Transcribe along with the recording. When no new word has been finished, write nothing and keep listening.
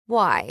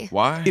Why?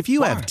 Why? If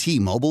you have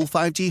T-Mobile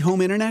 5G home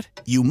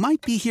internet, you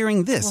might be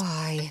hearing this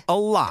Why? a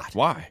lot.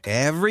 Why?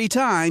 Every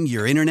time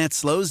your internet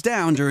slows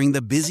down during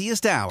the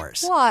busiest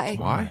hours. Why?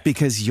 Why?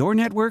 Because your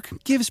network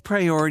gives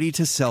priority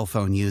to cell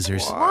phone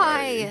users.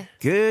 Why?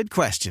 Good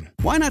question.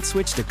 Why not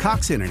switch to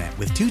Cox Internet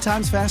with 2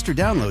 times faster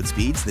download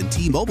speeds than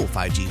T-Mobile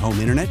 5G home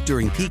internet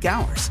during peak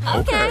hours?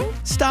 Okay.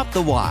 Stop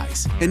the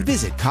whys and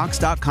visit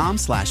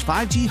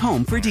cox.com/5G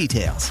home for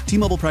details.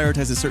 T-Mobile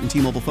prioritizes certain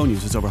T-Mobile phone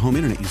users over home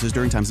internet users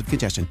during times of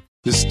congestion.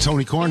 This is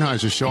Tony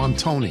Kornheiser's show. I'm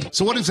Tony.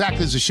 So what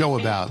exactly is the show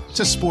about? It's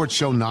a sports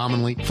show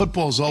nominally.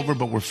 Football's over,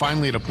 but we're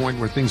finally at a point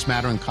where things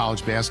matter in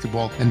college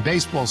basketball, and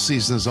baseball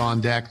season is on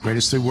deck.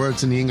 Greatest 3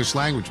 words in the English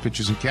language,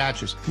 pitchers and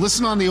catchers.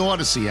 Listen on the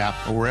Odyssey app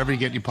or wherever you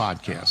get your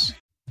podcasts.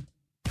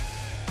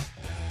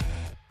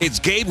 It's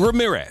Gabe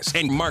Ramirez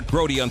and Mark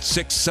Brody on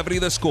 670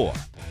 The Score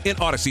in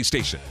Odyssey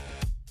Station.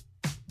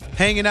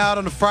 Hanging out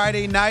on a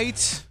Friday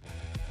night,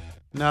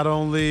 not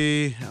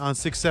only on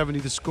 670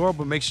 The Score,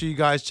 but make sure you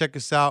guys check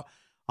us out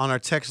on our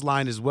text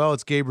line as well.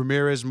 It's Gabe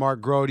Ramirez,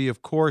 Mark Grody.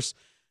 Of course,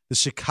 the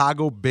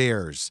Chicago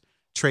Bears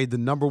trade the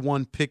number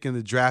 1 pick in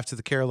the draft to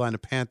the Carolina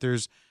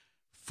Panthers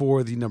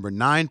for the number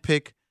 9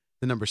 pick,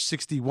 the number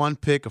 61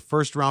 pick, a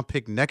first-round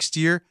pick next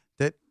year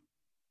that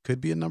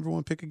could be a number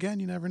 1 pick again.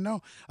 You never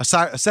know. A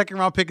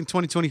second-round pick in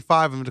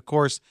 2025, and, of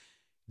course,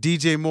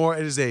 DJ Moore.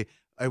 It is a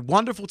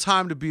wonderful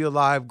time to be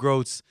alive,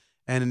 Groats,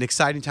 and an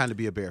exciting time to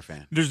be a Bear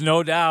fan. There's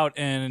no doubt.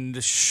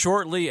 And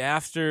shortly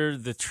after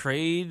the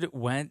trade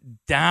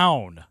went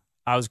down,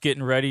 I was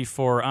getting ready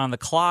for On the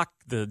Clock,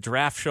 the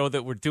draft show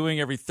that we're doing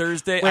every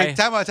Thursday. Wait,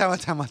 time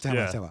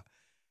out.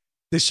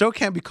 This show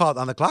can't be called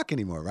On the Clock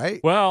anymore,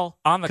 right? Well,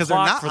 on the 'Cause they're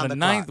clock not for on the the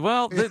 9th.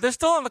 clock. Well, they're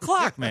still on the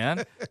clock,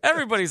 man.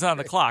 Everybody's on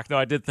the clock. No,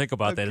 I did think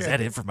about that. Is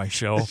that it for my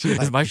show?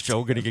 Is my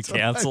show going to get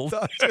canceled?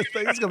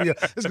 It's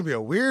gonna be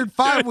a weird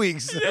 5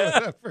 weeks.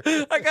 Yeah,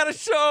 I got a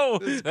show.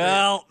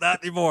 Well,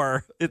 not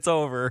anymore. It's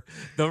over.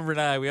 Number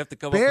 9. We have to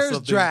come up with Bears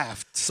something.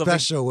 draft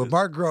special with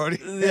Mark Grody.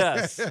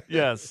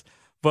 Yes.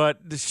 But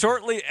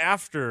shortly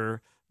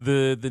after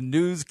the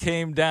news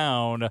came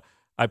down,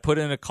 I put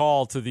in a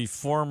call to the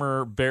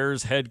former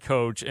Bears head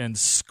coach and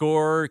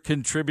Score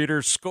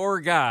contributor, Score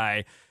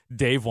guy,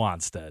 Dave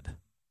Wanstead.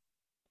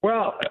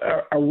 Well,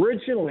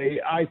 originally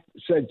I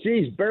said,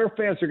 geez, Bear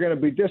fans are going to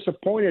be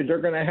disappointed.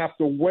 They're going to have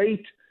to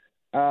wait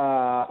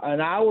an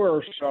hour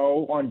or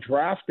so on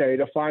draft day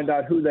to find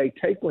out who they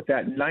take with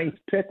that 9th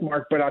pick,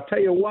 Mark. But I'll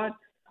tell you what,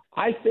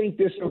 I think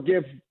this will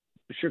give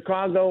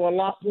Chicago a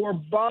lot more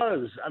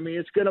buzz. I mean,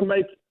 it's going to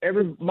make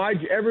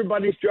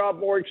everybody's job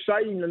more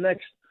exciting the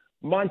next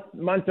month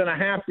and a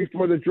half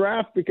before the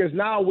draft, because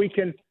now we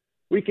can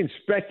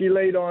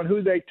speculate on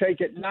who they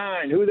take at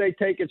 9, who they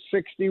take at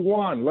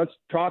 61. Let's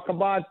chop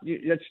up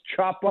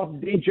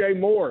DJ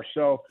Moore.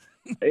 So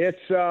it's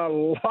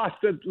lots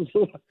of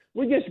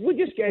we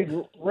just gave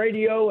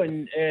radio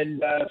and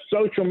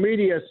social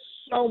media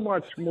so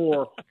much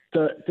more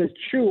to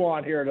chew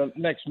on here the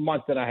next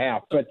month and a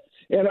half. But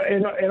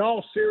in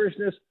all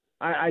seriousness,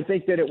 I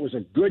think that it was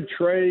a good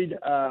trade.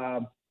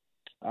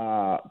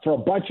 For a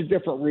bunch of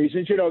different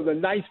reasons. You know, the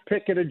 9th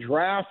pick of the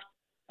draft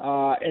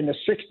and the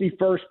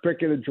 61st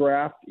pick of the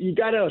draft, you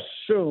got to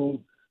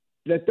assume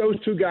that those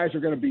 2 guys are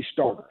going to be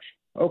starters.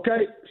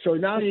 Okay? So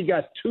now you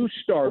got 2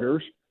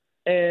 starters.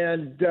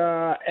 And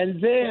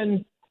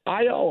then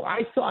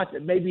I thought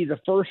that maybe the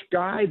first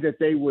guy that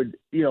they would,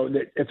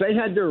 that if they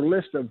had their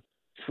list of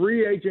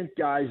free agent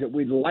guys that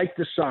we'd like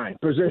to sign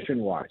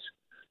position-wise,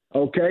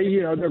 okay,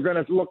 they're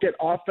going to look at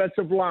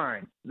offensive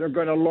line. They're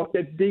going to look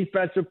at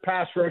defensive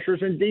pass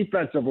rushers and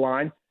defensive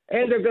line,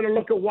 and they're going to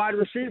look at wide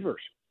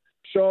receivers.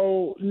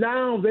 So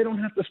now they don't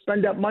have to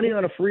spend that money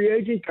on a free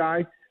agent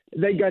guy.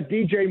 They got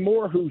DJ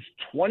Moore, who's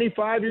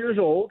 25 years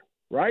old,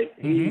 right?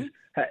 Mm-hmm.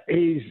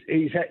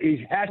 He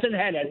hasn't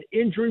had an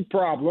injury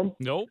problem.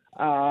 Nope.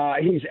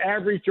 He's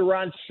averaged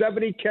around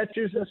 70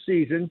 catches a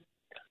season.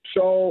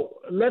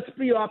 So let's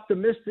be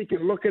optimistic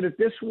and look at it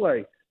this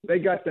way. They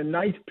got the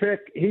 9th pick.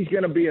 He's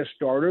going to be a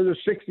starter. The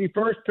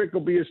 61st pick will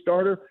be a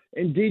starter,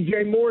 and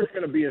DJ Moore is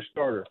going to be a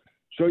starter.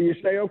 So you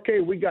say, okay,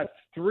 we got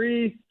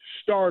 3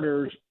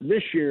 starters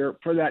this year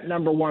for that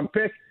number 1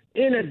 pick,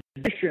 in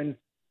addition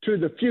to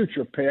the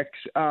future picks,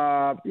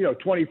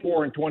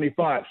 24 and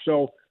 25.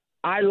 So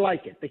I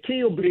like it. The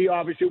key will be,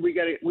 obviously, we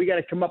got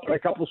to come up with a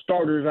couple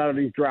starters out of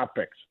these draft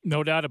picks.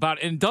 No doubt about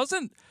it. And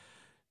doesn't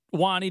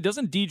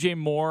DJ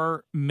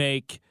Moore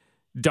make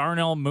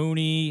Darnell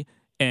Mooney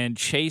and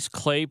Chase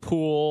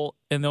Claypool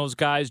and those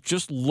guys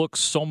just look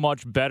so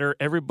much better?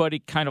 Everybody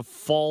kind of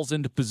falls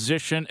into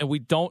position, and we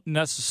don't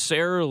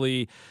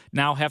necessarily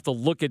now have to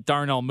look at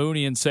Darnell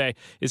Mooney and say,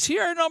 is he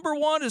our number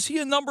 1? Is he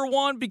a number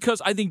 1?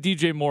 Because I think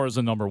DJ Moore is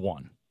a number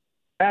 1.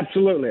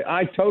 Absolutely.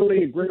 I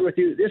totally agree with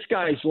you. This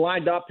guy's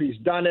lined up. He's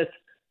done it.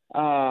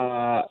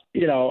 And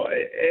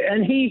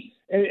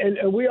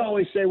we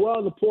always say,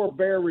 well, the poor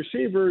Bear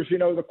receivers,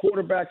 the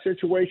quarterback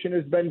situation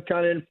has been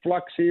kind of in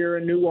flux here,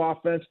 and new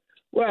offense.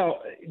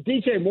 Well,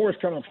 DJ Moore's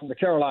coming from the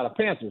Carolina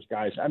Panthers,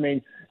 guys. I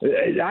mean,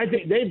 I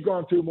think they've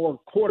gone through more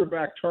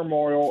quarterback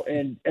turmoil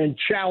and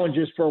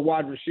challenges for a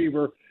wide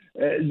receiver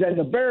than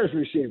the Bears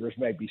receivers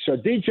maybe. So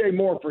DJ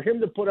Moore, for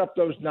him to put up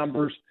those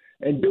numbers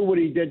and do what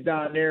he did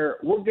down there,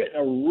 we're getting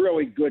a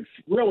really good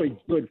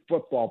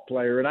football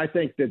player, and I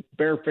think that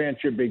Bear fans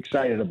should be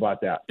excited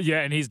about that.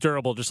 Yeah, and he's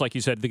durable, just like you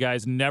said. The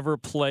guy's never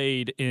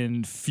played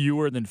in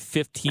fewer than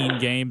 15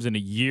 games in a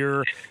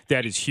year.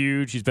 That is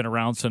huge. He's been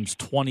around since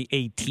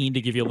 2018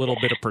 to give you a little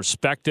bit of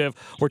perspective.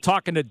 We're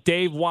talking to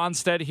Dave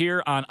Wannstedt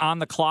here on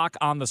the Clock,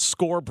 on the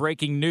Score.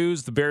 Breaking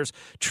news: the Bears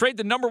trade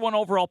the number 1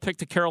 overall pick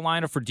to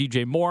Carolina for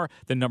DJ Moore,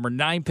 the number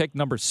 9 pick,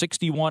 number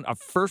 61, a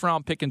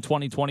first-round pick in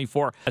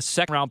 2024, a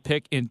second-round pick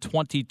in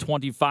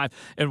 2025.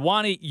 And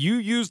Wani, you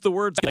used the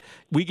words.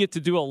 We get to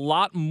do a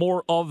lot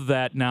more of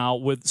that now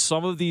with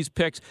some of these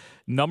picks.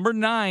 Number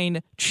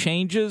 9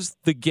 changes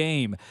the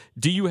game.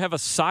 Do you have a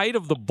side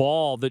of the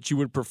ball that you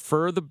would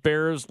prefer the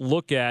Bears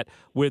look at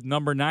with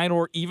number 9,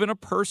 or even a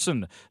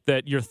person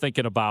that you're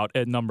thinking about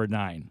at number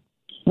 9?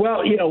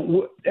 Well,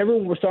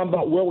 everyone was talking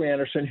about Will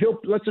Anderson.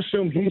 Let's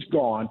assume he's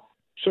gone.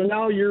 So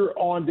now you're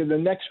on to the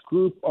next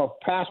group of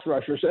pass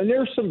rushers, and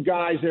there's some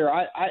guys there.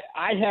 I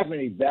haven't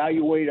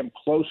evaluated them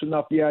close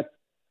enough yet.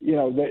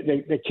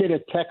 The kid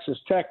at Texas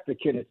Tech, the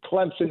kid at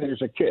Clemson.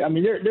 There's a kid. I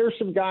mean, there's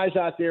some guys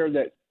out there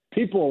that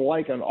people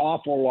like an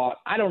awful lot.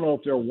 I don't know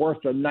if they're worth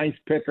the 9th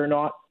pick or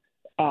not.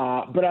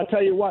 But I'll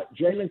tell you what,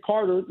 Jalen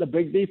Carter, the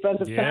big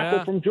defensive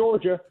tackle from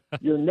Georgia,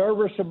 you're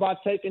nervous about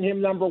taking him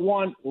number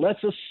 1.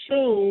 Let's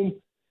assume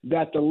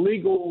that the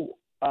legal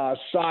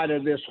side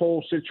of this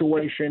whole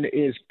situation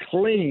is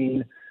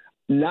clean.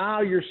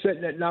 Now you're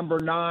sitting at number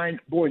 9.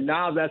 Boy,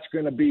 now that's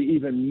going to be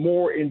even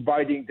more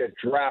inviting to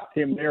draft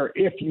him there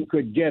if you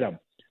could get him.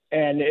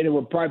 And it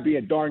would probably be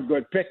a darn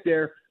good pick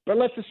there. But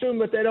let's assume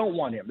that they don't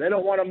want him. They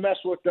don't want to mess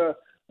with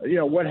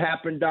what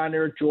happened down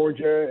there at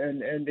Georgia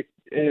and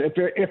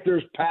if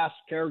there's past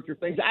character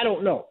things. I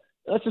don't know.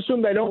 Let's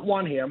assume they don't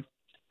want him,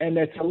 and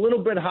it's a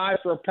little bit high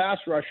for a pass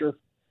rusher.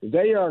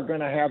 They are going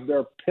to have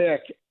their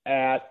pick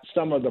at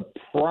some of the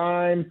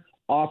prime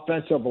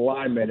offensive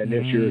linemen in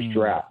this year's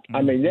draft.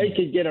 I mean, they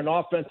could get an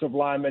offensive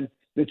lineman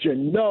that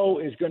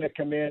is going to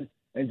come in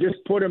and just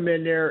put them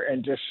in there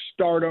and just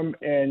start them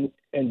and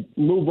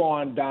move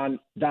on down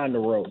the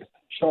road.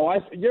 So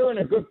they're in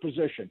a good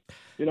position.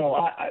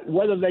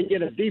 Whether they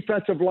get a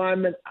defensive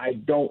lineman, I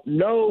don't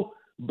know,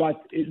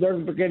 but they're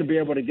going to be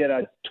able to get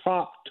a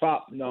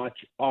top-notch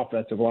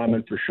offensive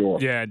lineman for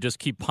sure. Yeah, just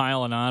keep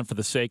piling on for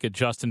the sake of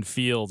Justin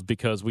Fields,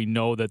 because we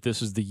know that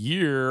this is the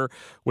year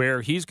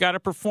where he's got to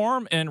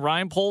perform, and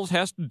Ryan Poles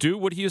has to do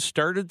what he has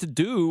started to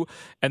do,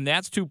 and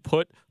that's to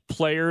put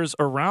players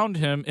around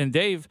him. And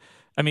Dave,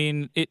 I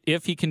mean,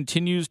 if he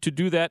continues to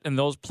do that and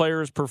those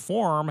players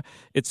perform,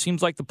 it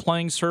seems like the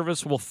playing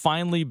service will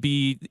finally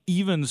be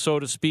even, so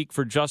to speak,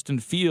 for Justin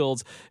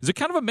Fields. Is it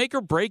kind of a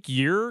make-or-break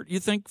year, you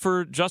think,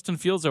 for Justin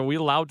Fields? Are we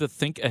allowed to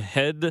think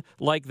ahead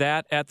like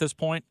that at this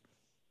point?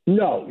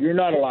 No, you're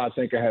not allowed to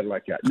think ahead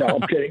like that. No,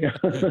 I'm kidding.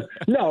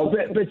 No,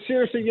 but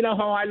seriously, you know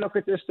how I look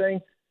at this thing?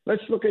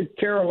 Let's look at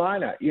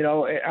Carolina.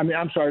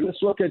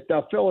 Let's look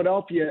at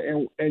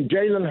Philadelphia and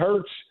Jalen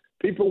Hurts.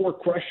 People were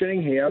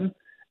questioning him.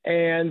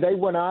 And they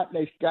went out and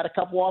they got a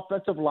couple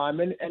offensive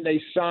linemen, and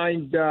they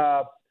signed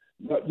the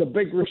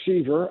big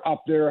receiver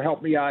up there.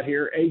 Help me out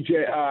here,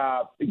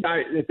 AJ, the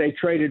guy that they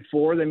traded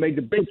for. They made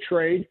the big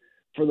trade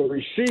for the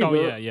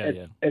receiver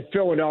at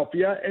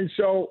Philadelphia, and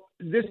so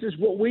this is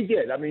what we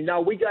did. I mean, now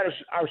we got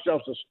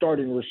ourselves a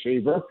starting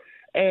receiver,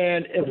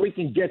 and if we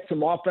can get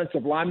some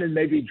offensive linemen,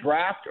 maybe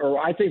draft, or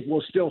I think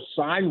we'll still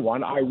sign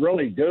one. I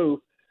really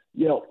do.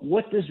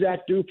 What does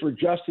that do for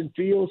Justin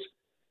Fields?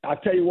 I'll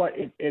tell you what,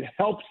 it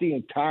helps the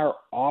entire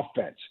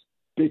offense,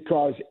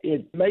 because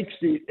it makes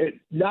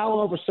now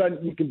all of a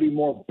sudden you can be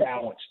more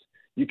balanced.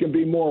 You can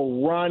be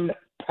more run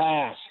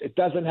pass. It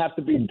doesn't have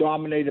to be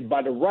dominated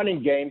by the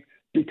running game,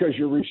 because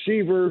your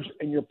receivers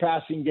and your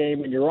passing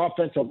game and your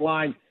offensive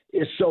line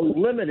is so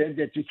limited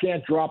that you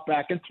can't drop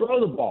back and throw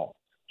the ball.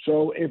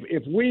 So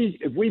if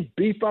we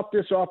beef up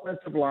this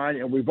offensive line,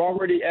 and we've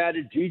already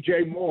added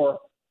DJ Moore,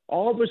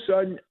 all of a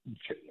sudden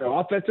the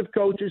offensive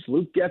coaches,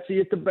 Luke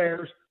Getsy at the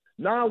Bears,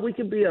 now we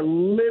can be a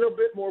little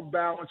bit more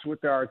balanced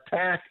with our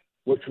attack,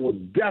 which will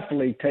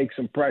definitely take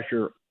some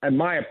pressure, in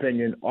my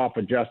opinion, off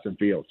of Justin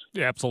Fields.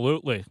 Yeah,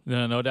 absolutely.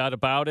 No doubt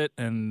about it.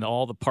 And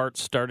all the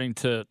parts starting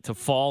to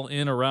fall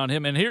in around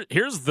him. And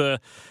here's the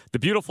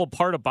beautiful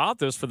part about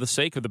this, for the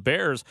sake of the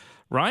Bears.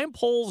 Ryan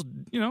Poles,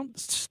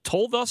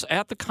 told us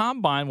at the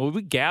Combine, when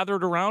we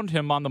gathered around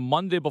him on the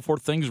Monday before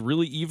things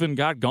really even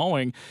got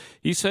going,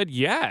 he said,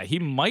 he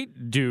might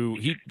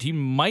he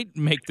might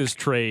make this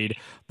trade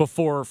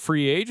before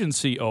free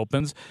agency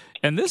opens.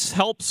 And this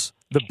helps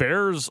the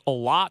Bears a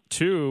lot,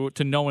 too,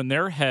 to know in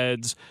their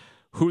heads,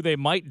 who they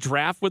might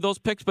draft with those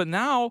picks. But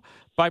now,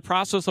 by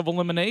process of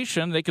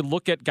elimination, they could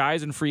look at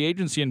guys in free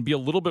agency and be a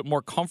little bit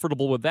more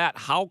comfortable with that.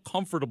 How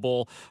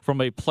comfortable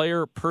from a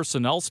player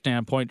personnel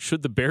standpoint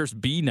should the Bears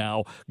be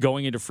now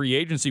going into free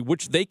agency,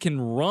 which they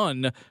can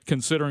run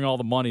considering all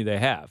the money they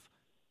have?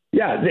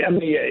 Yeah, I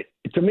mean,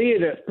 to me,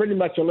 it pretty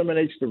much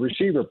eliminates the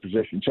receiver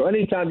position. So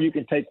anytime you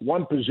can take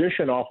one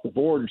position off the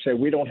board and say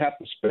we don't have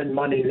to spend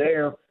money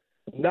there,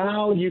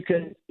 now you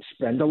can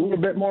spend a little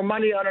bit more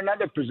money on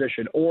another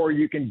position, or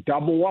you can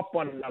double up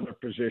on another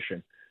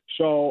position.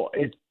 So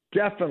it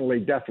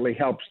definitely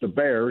helps the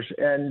Bears.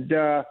 And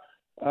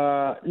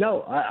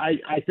no,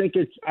 I think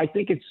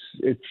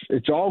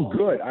it's all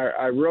good.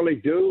 I really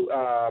do.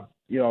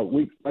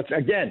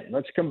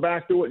 Let's come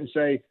back to it and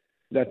say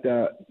that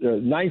the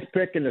 9th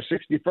pick and the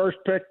 61st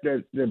pick,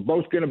 they're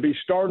both going to be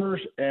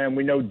starters, and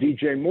we know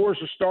DJ Moore's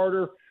a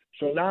starter.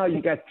 So now you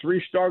got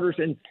 3 starters.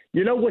 And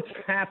you know what's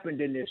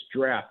happened in this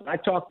draft? I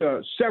talked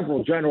to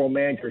several general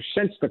managers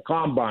since the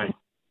Combine,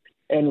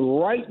 and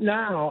right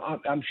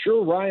now I'm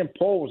sure Ryan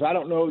Poles, I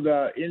don't know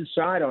the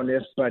inside on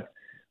this, but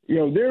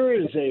there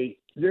is a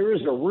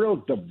real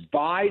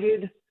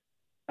divided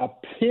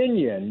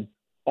opinion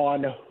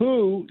on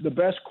who the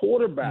best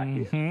quarterback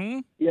is.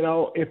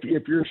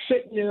 If you're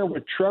sitting there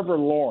with Trevor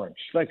Lawrence,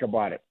 think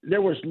about it.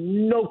 There was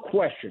no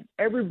question.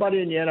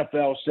 Everybody in the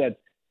NFL said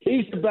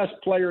he's the best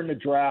player in the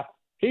draft.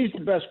 He's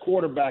the best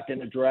quarterback in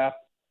the draft.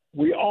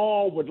 We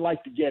all would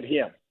like to get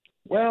him.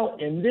 Well,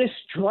 in this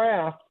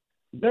draft,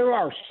 there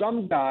are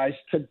some guys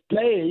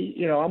today.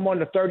 I'm on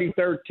the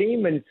 33rd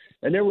team, and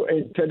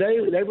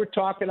today they were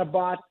talking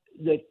about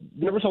that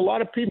there was a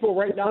lot of people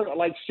right now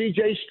like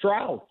C.J.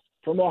 Stroud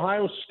from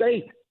Ohio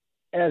State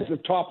as the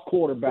top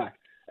quarterback.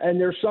 And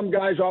there's some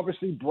guys,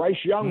 obviously, Bryce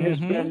Young has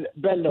been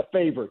the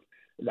favorite.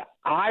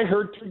 I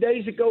heard 2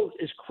 days ago,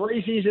 as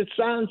crazy as it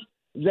sounds,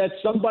 that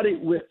somebody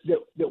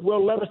that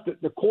Will Levis,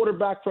 the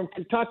quarterback from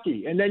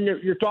Kentucky, and then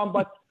you're talking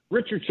about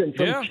Richardson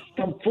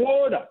from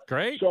Florida.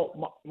 Great.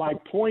 So my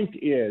point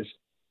is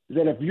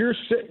that if you're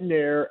sitting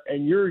there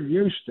and you're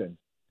Houston,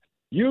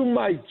 you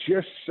might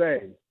just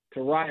say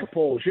to Ryan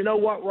Poles, you know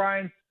what,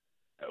 Ryan?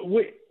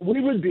 We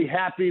would be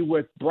happy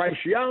with Bryce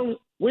Young.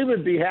 We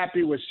would be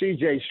happy with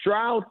C.J.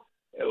 Stroud.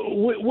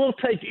 We'll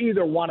take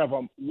either one of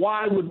them.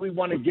 Why would we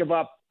want to give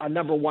up a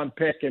number 1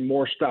 pick and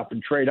more stuff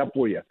and trade up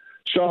with you?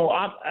 So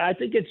I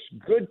think it's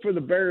good for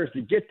the Bears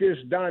to get this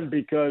done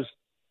because,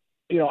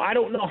 I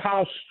don't know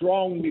how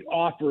strong the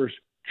offers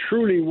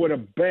truly would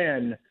have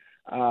been.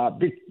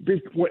 The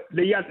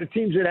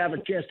teams that have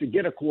a chance to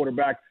get a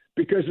quarterback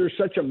because there's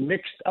such a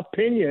mixed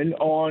opinion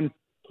on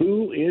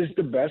who is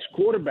the best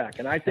quarterback.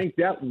 And I think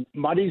that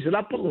muddies it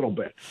up a little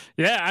bit.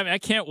 Yeah, I mean, I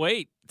can't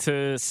wait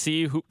to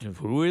see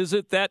who is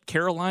it that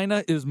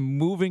Carolina is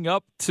moving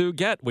up to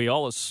get. We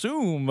all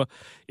assume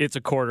it's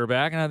a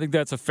quarterback, and I think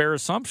that's a fair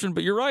assumption,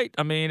 but you're right.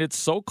 I mean, it's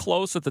so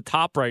close at the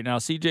top right now.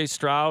 C.J.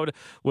 Stroud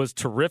was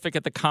terrific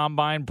at the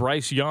Combine.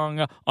 Bryce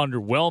Young,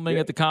 underwhelming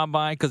at the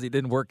Combine because he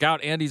didn't work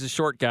out, and he's a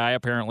short guy,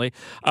 apparently,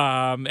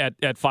 at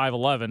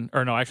 5'11",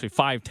 or no, actually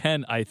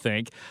 5'10", I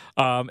think.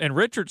 And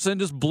Richardson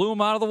just blew him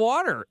out of the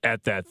water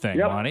at that thing,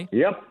 Lonnie.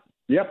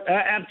 Yep,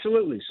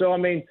 absolutely. So, I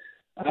mean,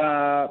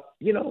 what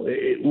do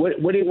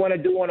you want to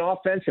do on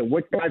offense and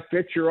what guy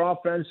fits your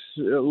offense?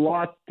 There's a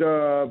lot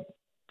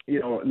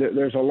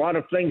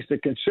of things to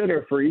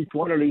consider for each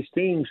one of these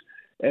teams,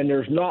 and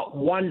there's not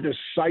one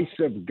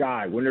decisive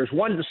guy. When there's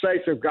one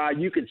decisive guy,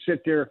 you can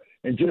sit there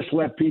and just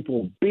let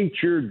people beat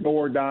your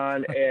door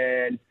down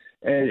and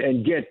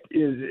get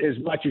as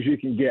much as you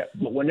can get.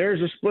 But when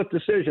there's a split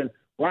decision,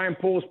 Ryan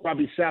Poles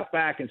probably sat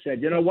back and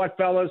said, you know what,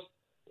 fellas?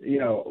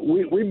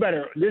 We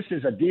better – this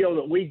is a deal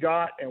that we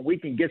got, and we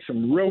can get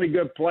some really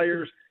good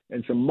players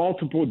and some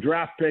multiple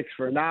draft picks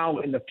for now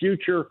in the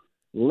future.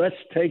 Let's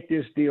take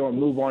this deal and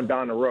move on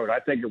down the road.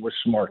 I think it was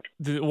smart.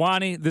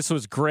 Wani, this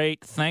was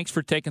great. Thanks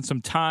for taking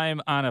some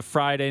time on a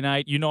Friday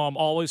night. I'm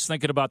always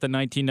thinking about the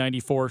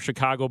 1994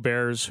 Chicago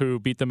Bears who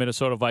beat the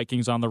Minnesota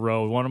Vikings on the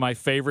road, one of my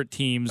favorite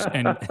teams.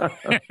 And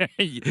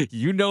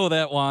you know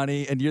that,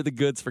 Wani, and you're the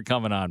goods for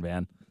coming on,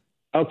 man.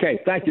 Okay,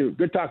 thank you.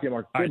 Good talking to you,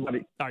 Mark. Good, buddy.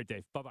 All right,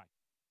 Dave. Bye-bye.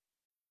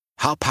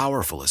 How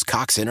powerful is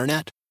Cox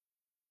Internet?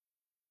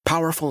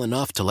 Powerful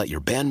enough to let your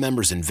band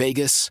members in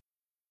Vegas,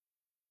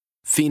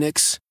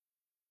 Phoenix,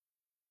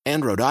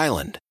 and Rhode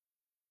Island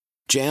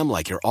jam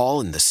like you're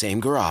all in the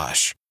same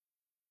garage.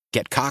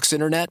 Get Cox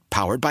Internet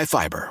powered by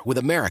fiber with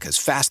America's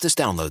fastest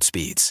download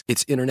speeds.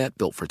 It's internet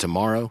built for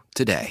tomorrow,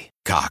 today.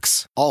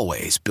 Cox,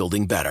 always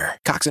building better.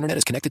 Cox Internet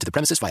is connected to the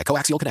premises via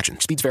coaxial connection.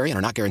 Speeds vary and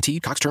are not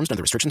guaranteed. Cox terms and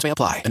other restrictions may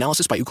apply.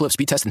 Analysis by Ookla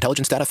Speed Test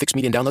Intelligence Data. Fixed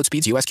median download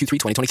speeds. US Q3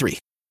 2023.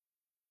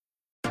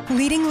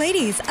 Leading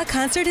Ladies, a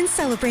concert in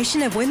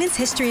celebration of Women's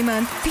History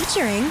Month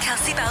featuring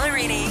Kelsea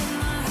Ballerini,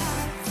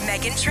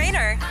 Meghan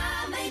Trainor,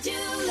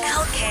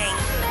 Elle King,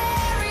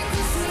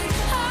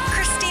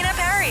 Christina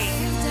Perri.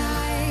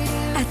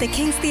 At the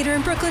King's Theater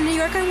in Brooklyn, New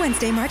York on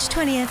Wednesday, March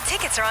 20th.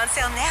 Tickets are on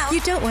sale now. You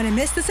don't want to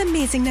miss this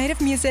amazing night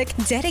of music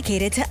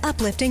dedicated to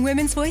uplifting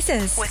women's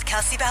voices. With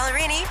Kelsey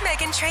Ballerini,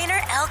 Meghan Trainor,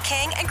 Elle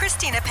King, and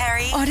Christina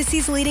Perri.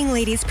 Odyssey's Leading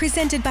Ladies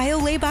presented by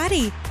Olay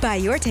Body. Buy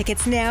your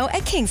tickets now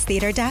at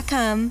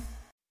kingstheater.com.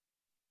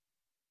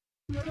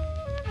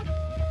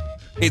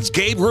 It's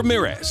Gabe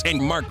Ramirez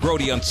and Mark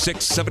Grody on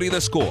 670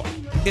 The Score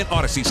in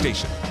Odyssey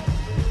Station.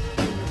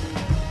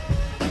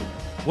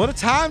 What a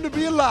time to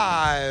be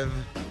alive.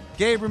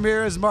 Gabe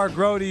Ramirez, Mark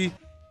Grody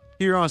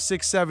here on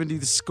 670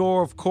 The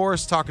Score, of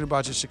course, talking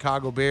about your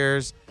Chicago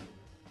Bears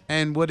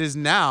and what is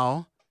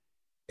now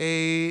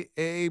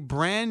a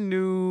brand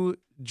new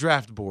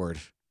draft board.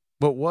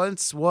 What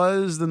once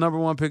was the number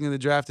 1 pick in the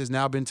draft has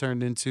now been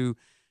turned into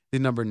the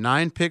number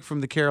 9 pick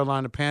from the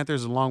Carolina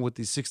Panthers, along with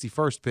the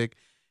 61st pick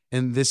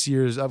in this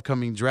year's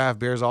upcoming draft.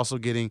 Bears also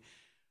getting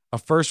a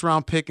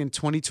first-round pick in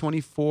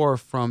 2024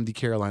 from the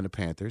Carolina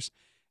Panthers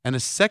and a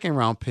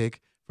second-round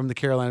pick from the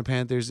Carolina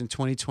Panthers in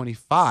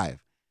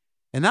 2025.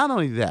 And not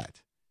only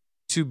that,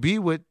 to be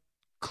what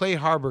Clay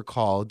Harbor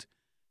called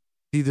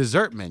the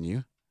dessert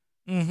menu,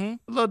 a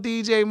little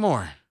DJ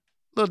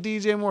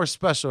Moore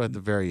special at the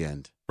very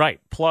end. Right.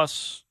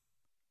 Plus,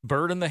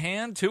 bird in the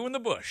hand, 2 in the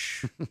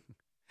bush.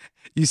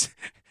 Have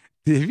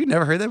you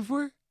never heard that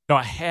before? No,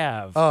 I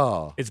have.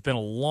 Oh. It's been a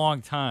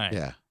long time.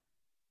 Yeah.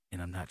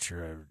 And I'm not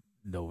sure I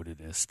know what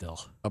it is still.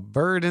 A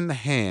bird in the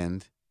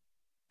hand,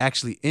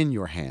 actually in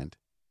your hand,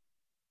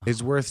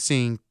 is worth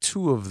seeing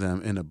 2 of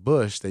them in a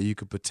bush that you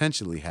could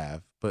potentially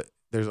have, but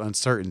there's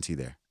uncertainty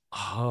there.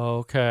 Oh,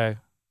 okay.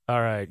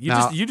 All right. You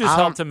Now, just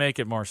helped to make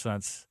it more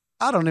sense.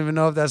 I don't even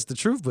know if that's the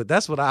truth, but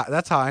that's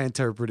how I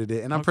interpreted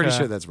it, and I'm pretty Okay.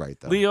 sure that's right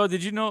though. Leo,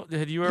 did you know?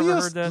 Had you ever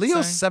heard that?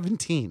 Leo's saying?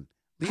 17.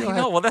 I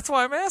know. Well, that's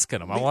why I'm asking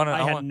him. I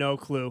had no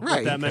clue Right,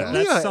 what that meant.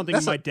 okay. That's something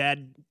my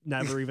dad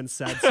never even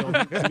said. So you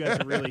guys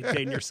are really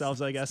dating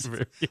yourselves, I guess.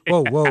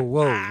 Whoa,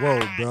 bro.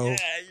 Yeah,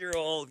 you're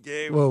old,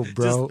 Gabe. Whoa,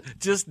 bro.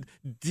 Just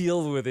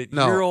deal with it.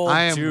 No, you're old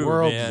I am too,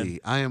 worldly. man.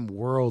 I am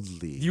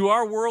worldly. You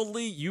are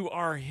worldly. You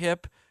are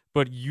hip,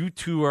 but you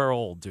two are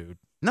old, dude.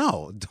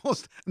 No,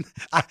 don't.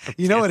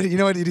 You know what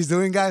he's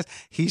doing, guys?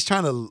 He's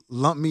trying to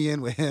lump me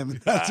in with him.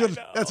 That's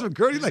what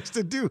Grody likes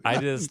to do. I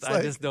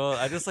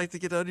just like to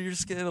get under your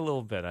skin a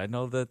little bit. I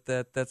know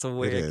that's a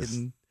way I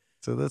can.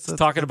 So that's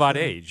talking about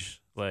age.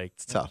 Like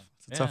it's tough.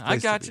 It's a tough I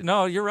place got to you. be.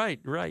 No, you're right.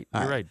 You're right.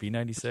 All You're right. right.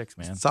 B96,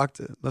 man.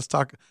 Let's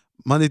talk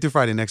Monday through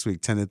Friday next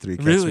week, 10 to 3.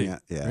 Catch Really? me.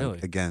 Yeah. Really?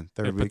 Again,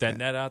 third Put week. that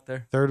net out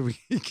there. Third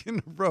week in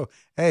a row.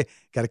 Hey,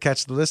 got to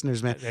catch the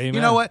listeners, man. Amen.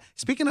 You know what?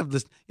 Speaking of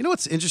this, you know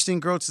what's interesting,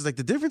 Groats, is like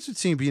the difference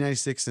between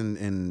B96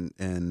 and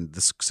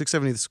the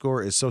 670 The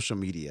Score is social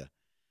media,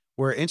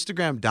 where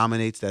Instagram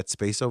dominates that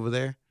space over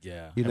there.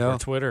 Yeah. You And know?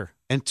 for Twitter.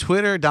 And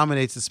Twitter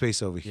dominates the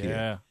space over here.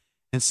 Yeah.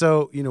 And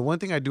so, one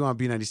thing I do on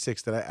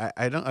B96 that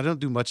I don't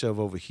do much of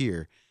over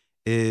here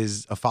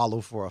is a follow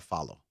for a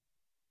follow.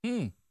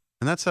 And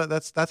that's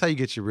how you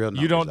get your real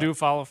numbers. You don't do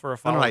follow for a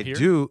follow I here?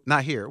 do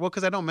not here. Well,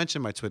 because I don't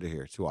mention my Twitter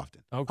here too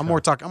often. Okay.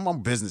 I'm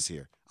on business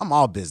here. I'm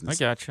all business.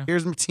 I gotcha.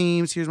 Here's my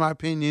teams. Here's my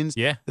opinions.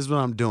 Yeah. This is what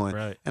I'm doing.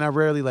 Right. And I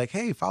rarely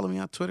hey, follow me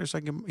on Twitter so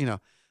I can,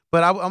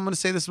 But I'm going to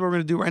say this is what we're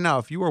going to do right now.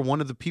 If you are one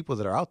of the people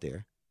that are out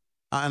there,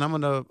 and I'm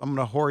gonna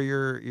whore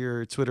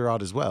your Twitter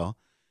out as well,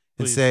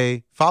 and Please.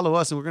 say follow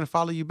us, and we're going to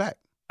follow you back.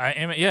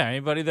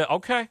 Anybody that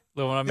okay.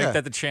 Then when I make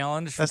that the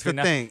challenge, That's the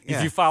between thing.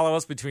 If you follow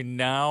us between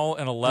now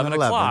and 11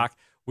 o'clock,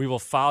 we will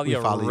follow you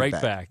right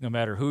back. No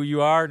matter who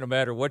you are, no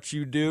matter what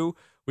you do,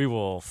 we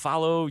will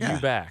follow you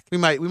back. We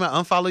might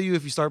unfollow you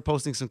if you start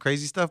posting some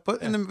crazy stuff,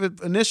 but in the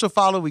initial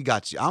follow, we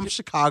got you. I'm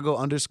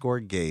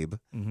Chicago_Gabe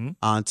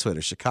on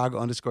Twitter.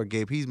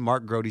 Chicago_Gabe. He's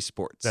Mark Grody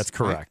Sports. That's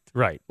correct.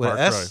 Right. With Mark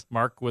S? Grody.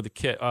 Mark with a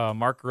kid.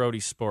 Mark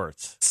Grody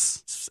Sports.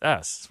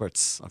 S.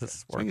 Sports. Okay. Sports.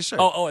 Just making sure.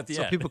 Oh, at the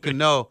so end. people can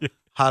know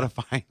how to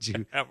find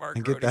you At Mark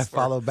and get Grody that Sports.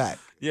 follow back.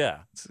 Yeah.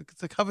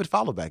 It's a covered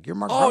follow back. You're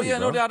Mark Oh, Grody, yeah,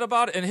 no bro. doubt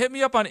about it. And hit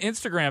me up on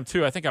Instagram,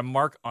 too. I think I'm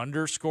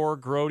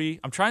Mark_Grody.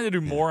 I'm trying to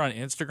do more on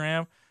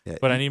Instagram,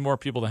 but I need more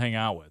people to hang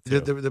out with.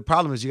 The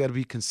problem is you got to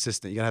be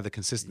consistent. You got to have the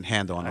consistent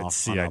handle on all.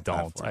 See, on I all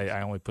don't. platforms.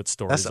 I only put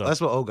stories up.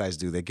 That's what old guys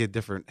do. They get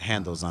different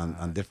handles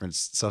on different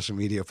social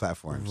media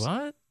platforms.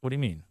 What? What do you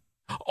mean?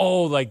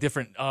 Oh, like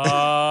different. Oh,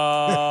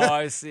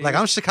 I see. Like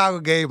I'm Chicago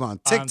Gabe on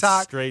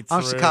TikTok. straight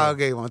I'm through. Chicago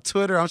Gabe on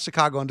Twitter. I'm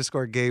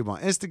Chicago_Gabe on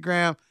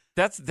Instagram.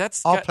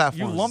 That's all got,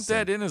 platforms. You lump the same.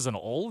 that in as an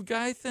old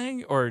guy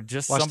thing, or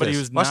just Watch somebody this.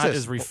 who's Watch not this.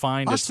 as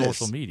refined Watch as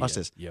social this. media? Watch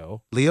this.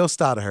 Yo, Leo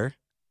Stoddard,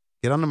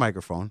 get on the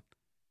microphone.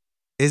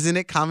 Isn't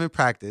it common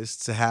practice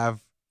to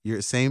have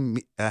your same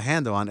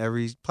handle on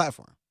every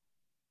platform?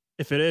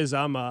 If it is,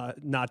 I'm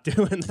not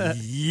doing that.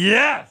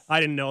 yes, I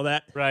didn't know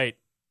that. right.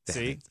 Damn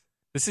See, it.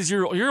 this is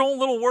your own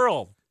little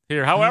world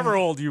here. However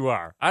old you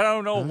are, I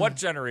don't know what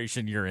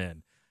generation you're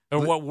in or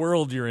what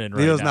world you're in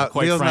right Leo's now. not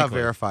quite not frankly.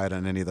 verified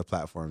on any of the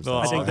platforms. Oh,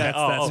 I think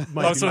why.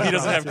 that's so he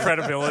doesn't have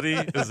credibility.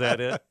 Is that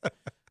it,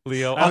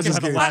 Leo? I also just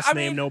have a kidding. last I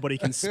name mean- nobody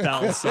can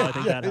spell, so I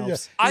think that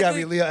helps.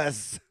 Leo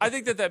S. I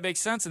think that makes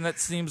sense, and that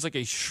seems like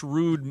a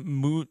shrewd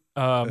move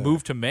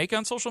to make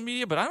on social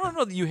media. But I don't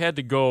know that you had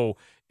to go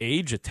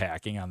age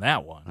attacking on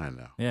that one. I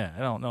know. Yeah, I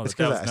don't know. It's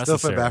that because was I still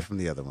necessary. feel bad from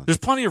the other one. There's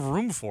plenty of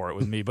room for it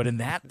with me, but in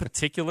that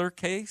particular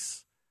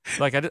case,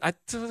 like I thought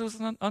it was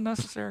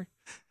unnecessary.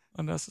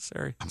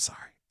 Unnecessary. I'm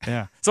sorry.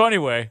 Yeah. So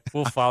anyway,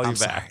 we'll follow you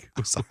back.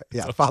 I'm sorry.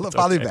 Yeah,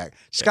 follow you back.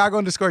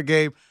 Chicago _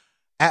 Gabe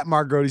at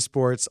Mark Grody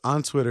Sports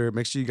on Twitter.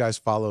 Make sure you guys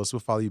follow us. We'll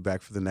follow you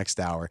back for the next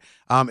hour.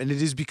 And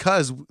it is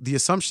because the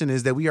assumption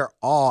is that we are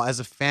all, as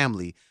a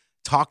family,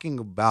 talking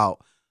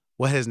about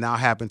what has now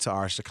happened to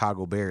our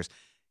Chicago Bears.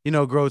 You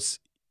know, Groats,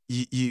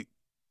 you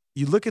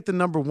look at the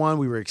number one.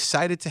 We were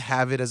excited to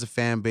have it as a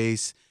fan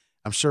base.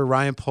 I'm sure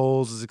Ryan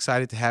Poles is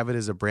excited to have it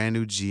as a brand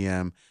new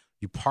GM.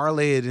 You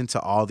parlay it into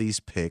all these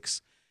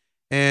picks.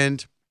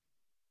 And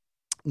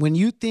when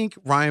you think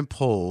Ryan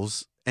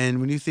Poles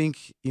and when you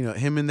think, you know,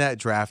 him in that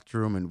draft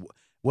room and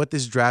what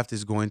this draft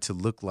is going to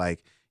look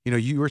like, you know,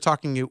 you were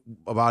talking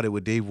about it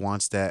with Dave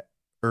Wannstedt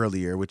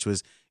earlier, which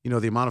was, you know,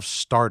 the amount of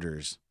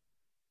starters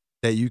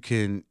that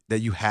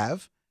you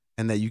have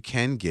and that you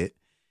can get.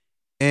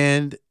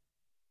 And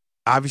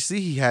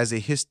obviously he has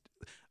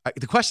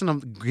the question I'm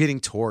getting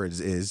towards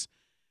is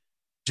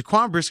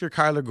Jaquan Brisker,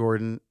 Kyler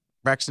Gordon,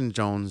 Braxton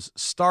Jones,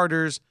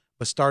 starters,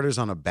 but starters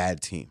on a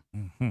bad team.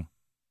 Mm-hmm.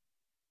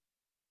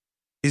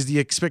 Is the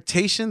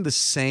expectation the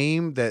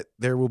same that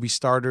there will be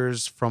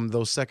starters from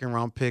those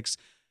second-round picks?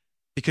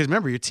 Because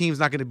remember, your team's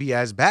not going to be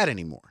as bad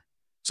anymore.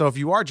 So if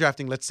you are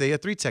drafting, let's say, a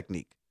 3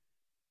 technique,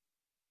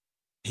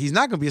 he's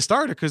not going to be a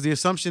starter because the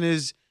assumption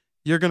is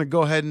you're going to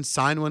go ahead and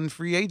sign one in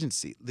free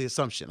agency. The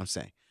assumption, I'm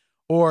saying.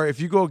 Or if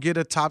you go get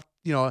a top,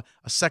 you know,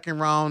 a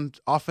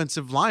second-round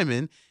offensive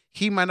lineman,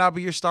 he might not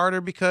be your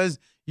starter because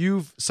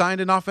you've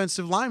signed an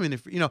offensive lineman.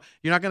 If you know,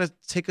 you're not going to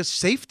take a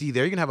safety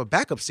there. You're going to have a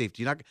backup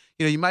safety. You're not,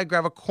 you know, you might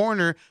grab a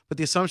corner, but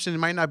the assumption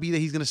might not be that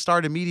he's going to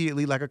start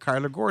immediately like a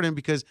Kyler Gordon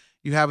because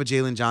you have a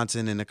Jalen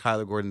Johnson and a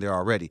Kyler Gordon there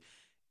already.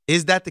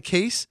 Is that the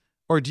case?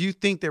 Or do you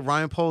think that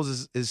Ryan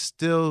Poles is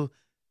still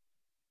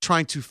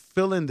trying to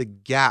fill in the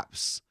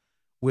gaps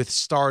with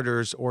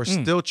starters or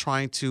still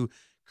trying to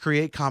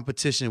create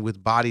competition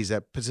with bodies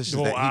at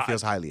positions that he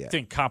feels highly at? I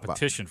think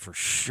competition for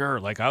sure.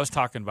 Like I was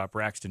talking about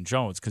Braxton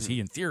Jones because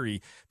he, in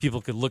theory,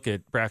 people could look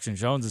at Braxton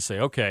Jones and say,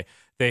 okay,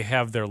 they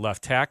have their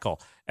left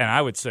tackle. And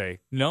I would say,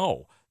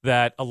 no,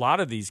 that a lot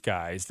of these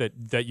guys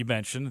that you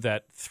mentioned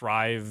that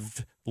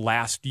thrived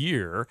last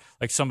year,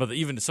 like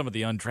even some of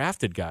the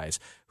undrafted guys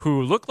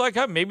who look like,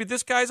 maybe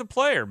this guy's a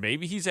player,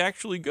 maybe he's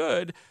actually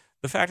good.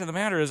 The fact of the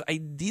matter is,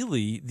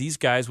 ideally, these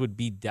guys would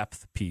be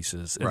depth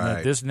pieces. And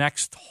that this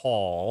next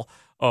haul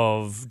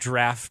of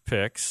draft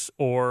picks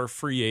or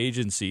free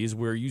agencies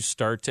where you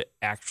start to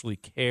actually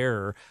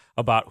care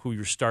about who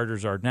your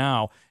starters are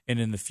now and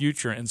in the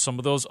future. And some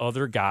of those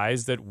other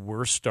guys that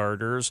were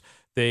starters,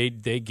 they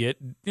get,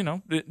 you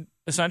know,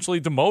 essentially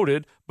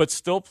demoted, but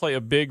still play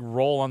a big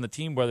role on the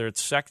team, whether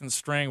it's second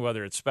string,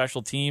 whether it's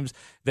special teams,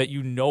 that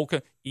you know,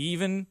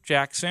 even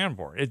Jack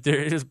Sanborn.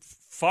 There is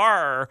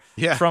far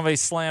from a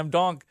slam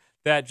dunk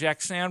that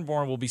Jack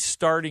Sanborn will be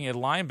starting at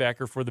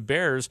linebacker for the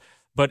Bears.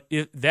 But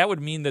that would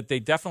mean that they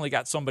definitely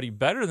got somebody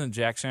better than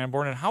Jack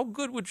Sanborn. And how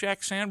good would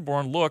Jack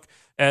Sanborn look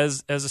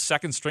as a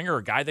second stringer,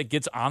 a guy that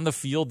gets on the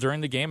field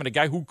during the game and a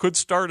guy who could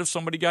start if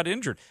somebody got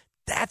injured?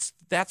 That's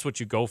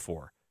what you go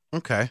for.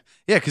 Okay.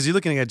 Yeah, because you're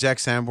looking at Jack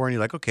Sanborn, you're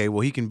like, okay,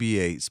 well, he can be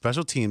a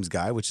special teams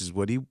guy, which is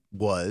what he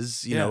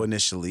was, you know,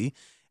 initially.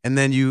 And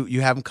then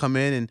you have him come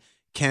in and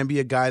can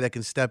be a guy that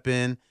can step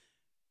in.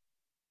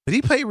 But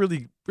he played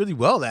really, really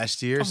well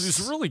last year. Oh, he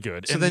was really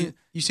good. So then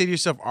you say to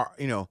yourself,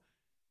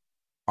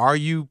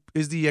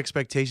 is the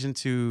expectation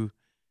to,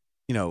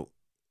 you know,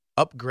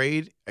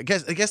 upgrade? I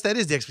guess that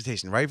is the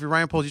expectation, right? If you're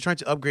Ryan Poles, you're trying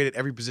to upgrade at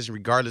every position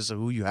regardless of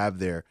who you have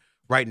there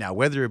right now,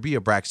 whether it be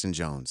a Braxton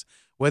Jones,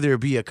 whether it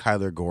be a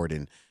Kyler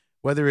Gordon,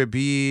 whether it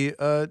be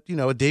a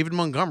David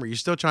Montgomery. You're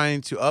still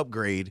trying to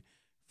upgrade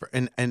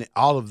in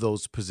all of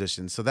those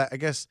positions. So that, I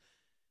guess,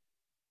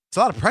 it's a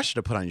lot of pressure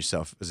to put on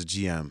yourself as a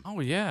GM. Oh,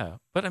 yeah.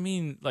 But, I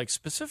mean, like,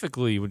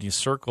 specifically when you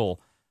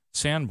circle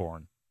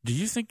Sanborn, do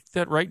you think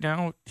that right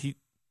now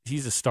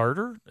he's a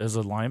starter as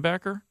a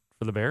linebacker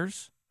for the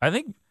Bears? I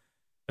feel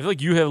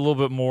like you have a little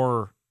bit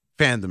more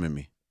fandom in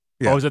me.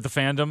 Yeah. Oh, is it the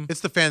fandom? It's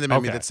the fandom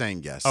in me that's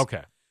saying yes.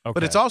 Okay.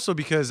 But it's also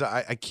because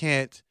I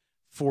can't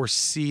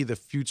foresee the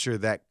future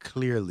that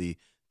clearly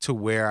to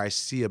where I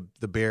see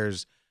the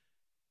Bears.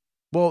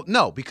 Well,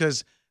 no,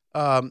 because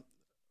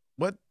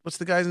what's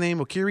the guy's name?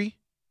 Okiri?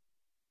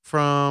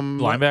 From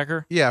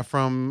linebacker? Yeah,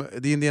 from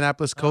the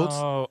Indianapolis Colts.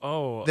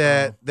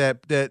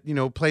 That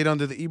played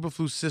under the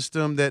Eberflus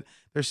system, that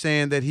they're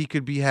saying that he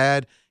could be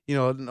had,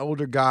 an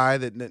older guy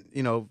that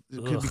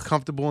could be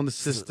comfortable in the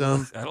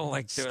system. I don't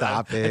like that.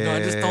 Stop it. No,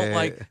 I just don't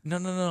like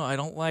no. I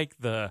don't like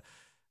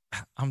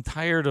I'm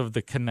tired of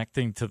the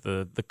connecting to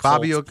the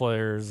Colts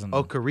players and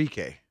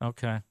Okereke.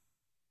 Okay.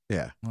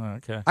 Yeah.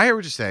 Okay. I hear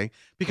what you're saying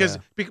because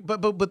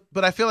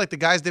but I feel like the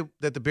guys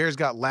that the Bears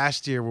got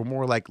last year were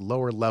more like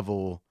lower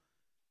level,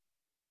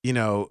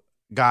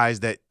 guys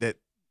that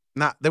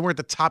they weren't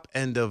the top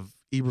end of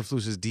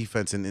Eberflus's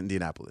defense in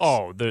Indianapolis.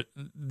 Oh,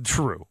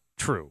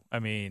 true. I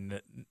mean,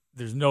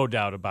 there's no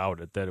doubt about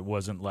it that it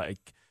wasn't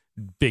like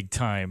big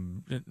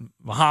time.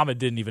 Muhammad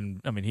didn't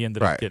even. I mean, he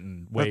ended up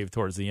getting waived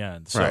towards the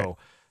end. So,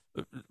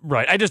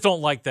 right. I just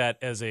don't like that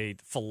as a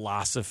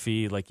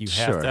philosophy. Like you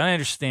have to. I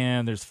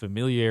understand there's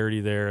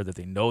familiarity there that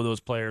they know those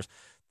players.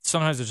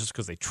 Sometimes it's just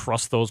because they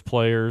trust those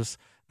players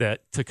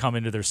that to come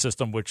into their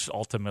system, which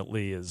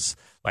ultimately is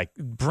like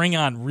bring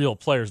on real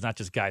players, not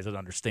just guys that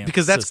understand.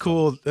 Because the that's system.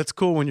 cool. That's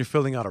cool when you're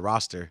filling out a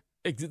roster.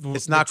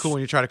 It's not cool when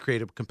you're trying to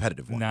create a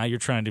competitive one. Now you're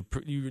trying to.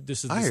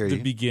 This is the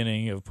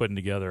beginning of putting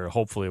together,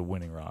 hopefully, a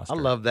winning roster. I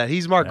love that.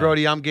 He's Mark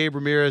Grody. I'm Gabe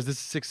Ramirez. This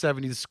is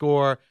 670 The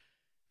Score.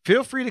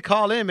 Feel free to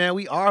call in, man.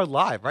 We are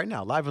live right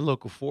now, live and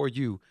local for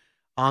you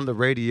on the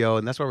radio,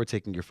 and that's why we're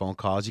taking your phone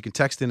calls. You can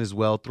text in as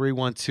well,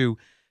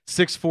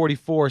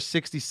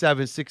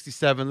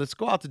 312-644-6767. Let's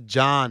go out to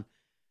John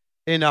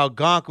in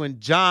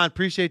Algonquin. John,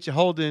 appreciate you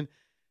holding.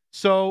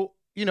 So,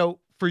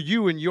 for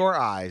you in your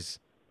eyes,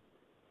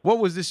 what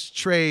was this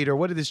trade, or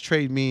what did this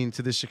trade mean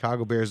to the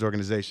Chicago Bears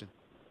organization?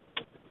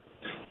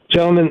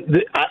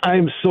 Gentlemen,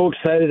 I'm so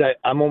excited.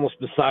 I'm almost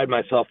beside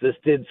myself. This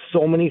did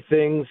so many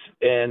things,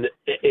 and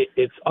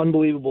it's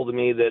unbelievable to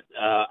me that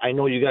I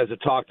know you guys have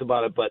talked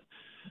about it, but,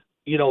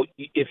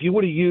 if you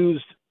would have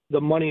used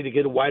the money to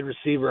get a wide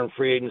receiver in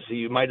free agency,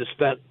 you might have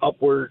spent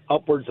upwards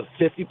of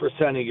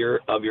 50%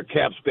 of your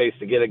cap space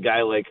to get a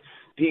guy like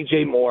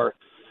DJ Moore.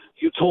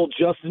 You told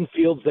Justin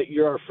Fields that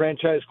you're our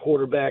franchise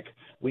quarterback.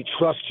 We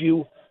trust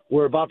you.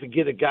 We're about to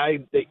get a guy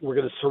that we're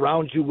going to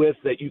surround you with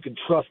that you can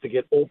trust to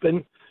get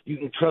open, you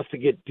can trust to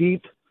get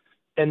deep,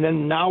 and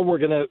then now we're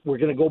gonna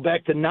go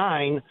back to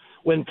 9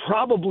 when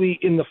probably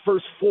in the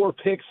first 4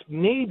 picks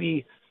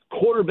maybe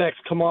quarterbacks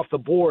come off the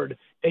board,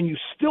 and you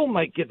still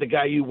might get the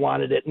guy you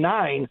wanted at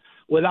 9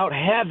 without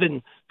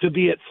having to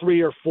be at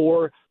 3 or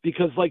 4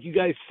 because, like you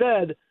guys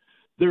said,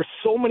 there's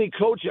so many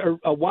coaches.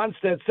 Or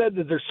Wanstead said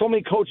that there's so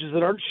many coaches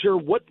that aren't sure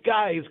what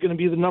guy is going to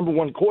be the number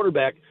 1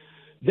 quarterback.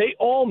 They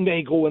all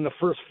may go in the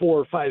first 4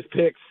 or 5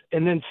 picks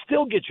and then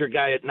still get your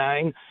guy at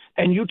 9,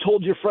 and you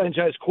told your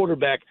franchise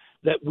quarterback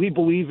that we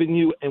believe in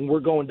you and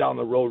we're going down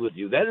the road with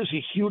you. That is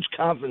a huge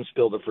confidence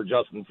builder for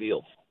Justin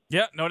Fields.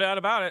 Yeah, no doubt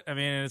about it. I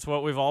mean, it's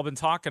what we've all been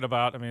talking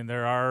about. I mean,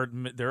 there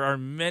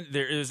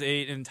is an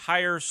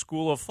entire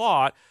school of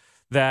thought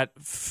that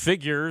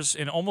figures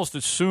and almost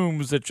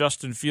assumes that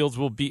Justin Fields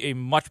will be a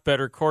much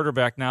better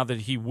quarterback now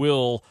that he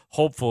will,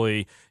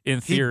 hopefully, in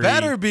theory,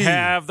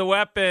 have the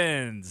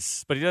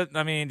weapons. But he doesn't.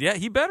 I mean, yeah,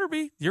 he better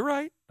be. You're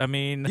right. I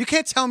mean, you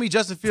can't tell me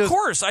Justin Fields. Of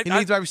course, he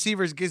needs wide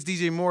receivers, gets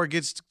DJ Moore,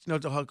 gets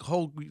the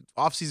whole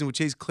offseason with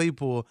Chase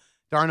Claypool,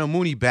 Darnell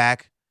Mooney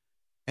back,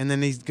 and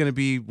then he's going to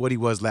be what he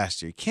was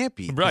last year. He can't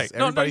be. Right.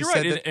 No, you're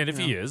right. And if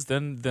he is,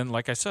 then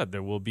like I said,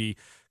 there will be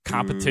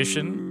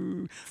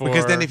competition.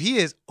 Because then if he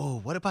is,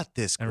 what about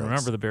this? And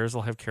remember, the Bears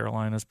will have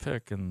Carolina's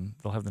pick, and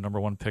they'll have the number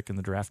 1 pick in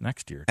the draft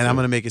next year. And I'm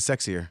going to make it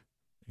sexier.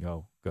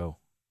 Go.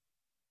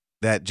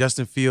 That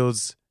Justin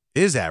Fields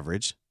is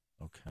average.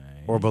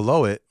 Okay. Or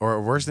below it,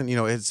 or worse than,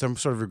 it's some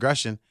sort of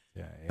regression.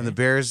 Yeah. And the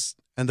Bears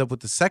end up with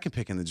the 2nd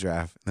pick in the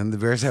draft. And the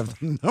Bears have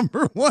the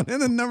number 1 and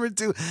the number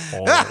 2.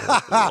 Oh,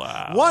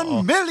 wow.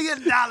 $1 million.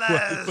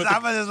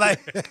 I'm just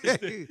like.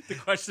 The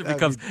question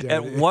becomes,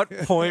 at what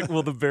point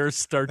will the Bears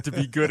start to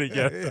be good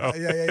again?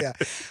 Yeah.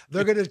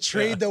 They're going to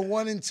trade the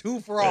 1 and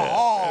 2 for a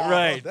haul.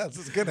 Right. That's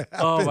what's going to happen.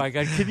 Oh, my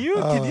God. Can you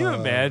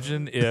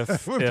imagine if.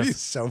 That would be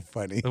so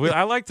funny.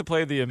 I like to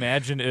play the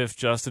imagine if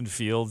Justin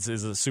Fields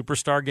is a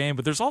superstar game,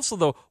 but there's also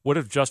the what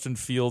if Justin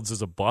Fields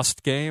is a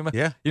bust game?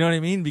 Yeah. You know what I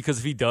mean? Because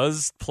if he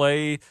does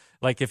play,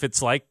 like if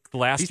it's like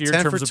last year in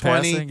 10 terms for of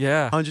 20, passing,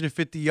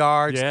 150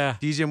 yards. Yeah.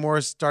 DJ Moore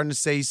is starting to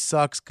say he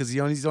sucks because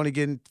he's only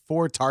getting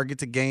 4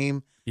 targets a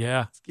game.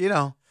 Yeah.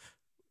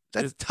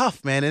 That's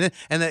tough, man.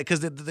 And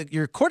because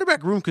your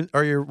quarterback room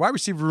or your wide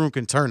receiver room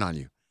can turn on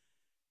you.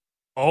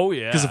 Oh,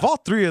 yeah. Because if all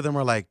 3 of them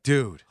are like,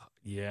 dude,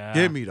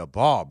 give me the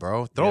ball,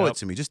 bro. Throw it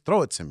to me. Just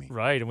throw it to me.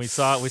 Right. And we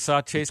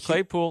saw Chase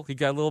Claypool. He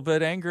got a little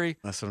bit angry.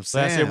 That's what I'm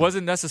saying. It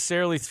wasn't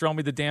necessarily throw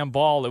me the damn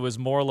ball. It was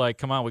more like,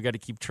 come on, we got to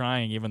keep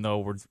trying, even though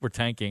we're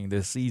tanking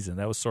this season.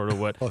 That was sort of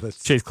what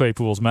Chase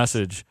Claypool's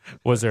message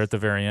was there at the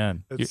very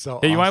end. You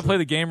want to play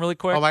the game really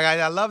quick? Oh my God,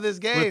 I love this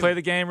game. We play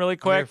the game really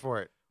quick. I'm here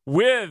for it.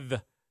 With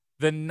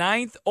the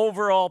 9th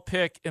overall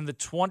pick in the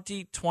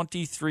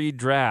 2023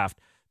 draft,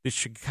 the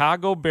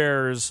Chicago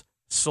Bears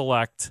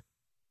select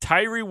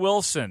Tyree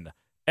Wilson,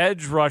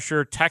 edge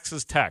rusher,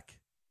 Texas Tech.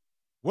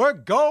 We're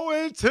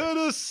going to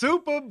the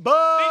Super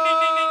Bowl. Ding,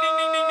 ding, ding,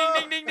 ding, ding,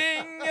 ding, ding,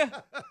 ding, ding.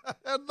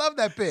 I love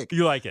that pick.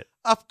 You like it?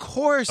 Of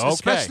course,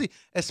 okay.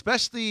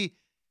 especially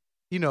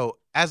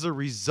as a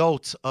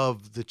result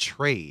of the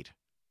trade,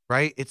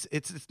 right? It's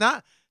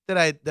not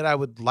that I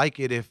would like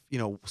it if,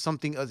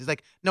 something else. It's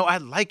like, no, I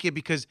like it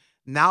because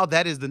now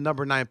that is the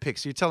number 9 pick.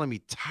 So you're telling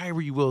me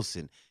Tyree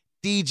Wilson,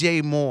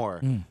 DJ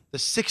Moore, the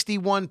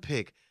 61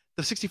 pick,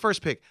 the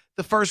 61st pick,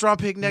 the 1st round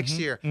pick next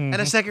year, and a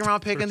 2nd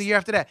round pick in the year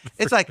after that.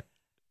 It's like,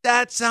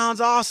 that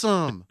sounds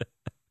awesome.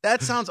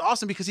 That sounds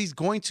awesome because he's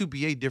going to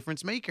be a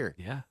difference maker.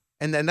 Yeah.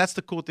 And then that's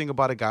the cool thing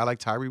about a guy like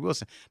Tyree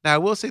Wilson. Now, I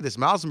will say this,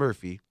 Miles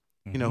Murphy,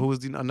 who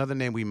was another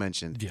name we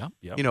mentioned. Yeah.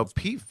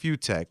 Pete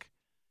Futek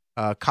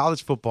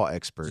college football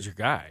expert. This is your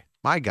guy.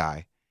 My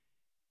guy.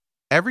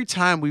 Every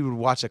time we would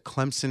watch a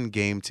Clemson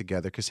game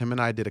together, because him and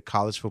I did a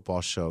college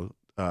football show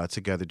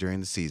together during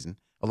the season,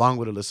 along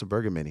with Alyssa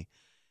Bergamini.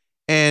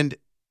 And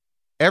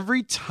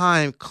every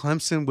time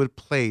Clemson would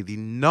play, the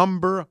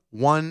number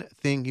one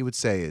thing he would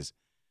say is,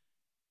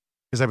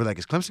 because I'd be like,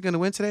 is Clemson going to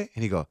win today?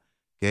 And he'd go,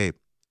 Gabe,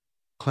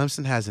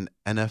 Clemson has an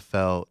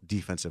NFL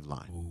defensive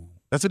line. Ooh.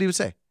 That's what he would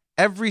say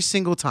every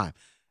single time.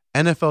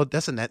 NFL,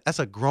 that's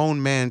a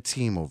grown man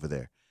team over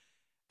there.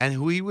 And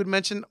who he would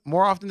mention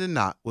more often than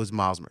not was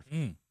Myles Murphy.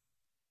 Mm.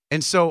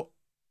 And so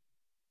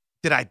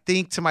did I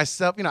think to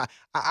myself,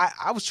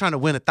 I was trying to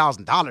win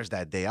 $1,000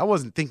 that day. I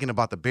wasn't thinking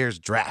about the Bears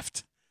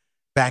draft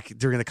back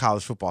during the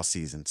college football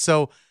season.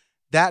 So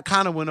that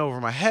kind of went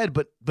over my head.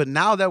 But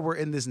now that we're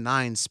in this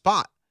 9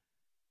 spot,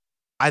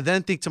 I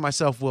then think to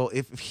myself, well,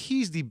 if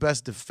he's the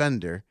best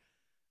defender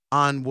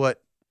on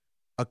what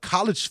a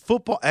college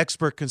football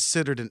expert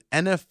considered an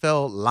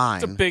NFL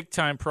line. It's a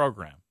big-time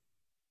program.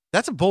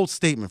 That's a bold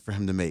statement for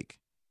him to make.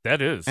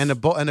 That is. And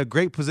a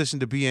great position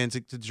to be in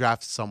to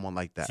draft someone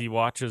like that. He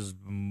watches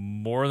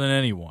more than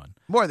anyone.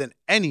 More than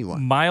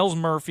anyone. Myles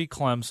Murphy,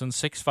 Clemson,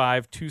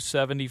 6'5",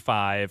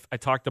 275. I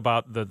talked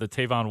about the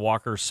Tavon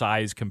Walker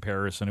size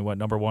comparison, who went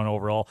number 1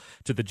 overall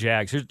to the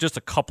Jags. Here's just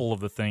a couple of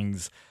the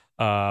things,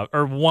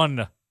 or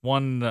one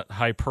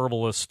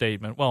hyperbolous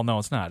statement. Well, no,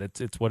 it's not.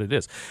 It's what it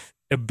is.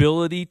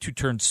 Ability to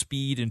turn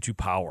speed into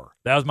power.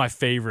 That was my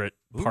favorite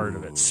part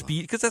of it.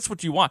 Speed, because that's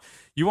what you want.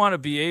 You want to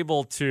be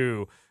able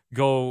to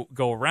go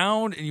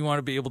around, and you want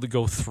to be able to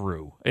go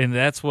through, and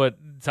that's what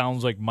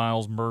sounds like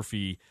Myles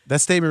Murphy. That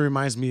statement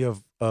reminds me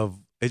of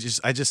it.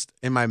 I just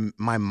in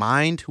my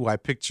mind, who I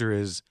picture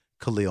is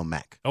Khalil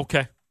Mack.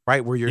 Okay,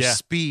 right, where your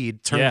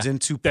speed turns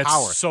into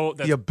power. So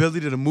the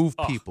ability to move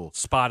people,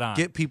 spot on,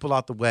 get people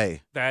out the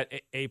way. That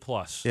A+.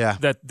 Yeah,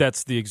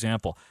 that's the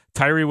example.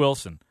 Tyree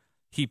Wilson.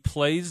 He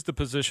plays the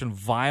position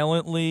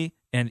violently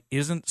and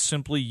isn't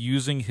simply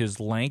using his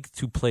length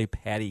to play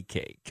patty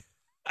cake.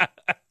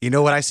 You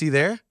know what I see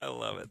there? I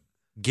love it.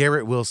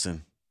 Garrett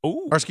Wilson.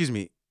 Ooh. Or excuse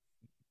me.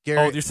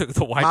 Garrett. Oh,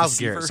 the wide Myles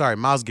receiver? Garrett. Sorry,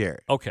 Myles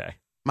Garrett. Okay.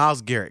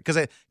 Myles Garrett. Because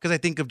I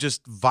think of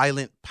just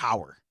violent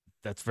power.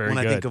 That's very good.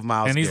 When I think of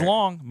Myles Garrett. And he's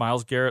long,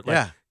 Myles Garrett.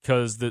 Yeah.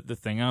 Because the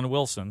thing on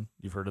Wilson,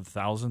 you've heard it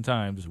 1,000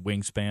 times,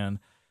 wingspan,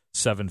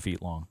 7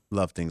 feet long.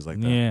 Love things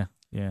like that.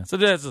 Yeah. So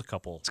there's a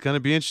couple. It's going to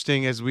be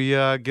interesting as we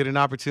get an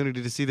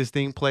opportunity to see this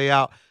thing play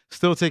out.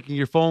 Still taking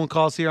your phone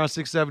calls here on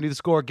 670 The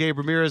Score. Gabe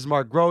Ramirez,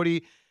 Mark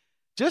Grody.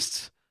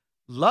 Just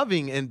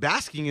loving and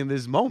basking in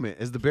this moment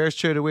as the Bears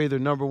trade away their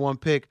number 1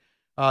 pick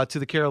to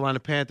the Carolina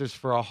Panthers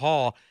for a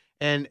haul.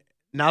 And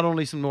not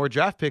only some more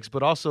draft picks,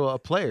 but also a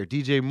player,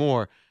 DJ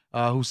Moore,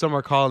 who some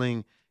are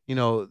calling,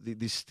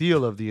 the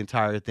steal of the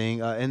entire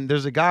thing. And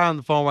there's a guy on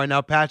the phone right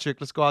now,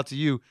 Patrick. Let's go out to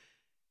you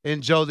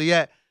in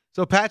Joliet.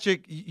 So,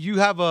 Patrick, you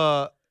have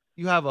a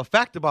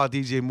fact about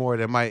DJ Moore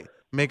that might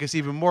make us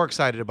even more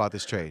excited about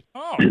this trade.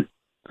 Oh.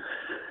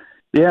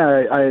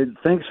 Yeah,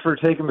 thanks for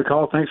taking the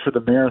call. Thanks for the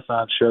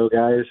marathon show,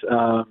 guys.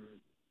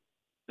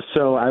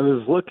 So I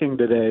was looking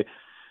today.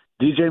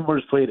 DJ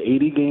Moore's played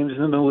 80 games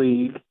in the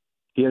league.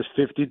 He has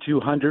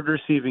 5,200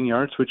 receiving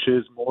yards, which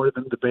is more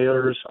than the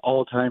Bears'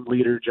 all-time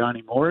leader,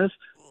 Johnny Morris.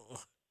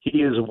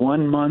 He is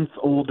 1 month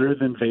older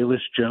than Velus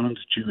Jones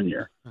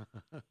Jr.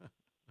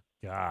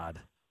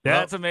 God.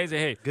 That's amazing.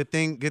 Hey, good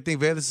thing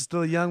Velus is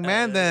still a young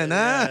man then,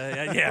 huh?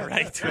 Yeah,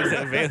 right.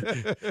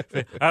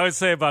 I would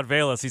say about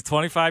Velus, he's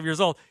 25 years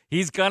old.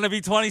 He's gonna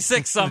be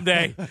 26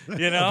 someday.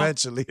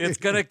 Eventually,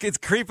 it's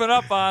creeping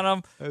up on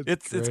him.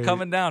 It's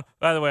coming down.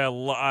 By the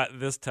way,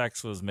 this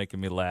text was making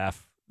me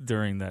laugh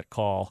during that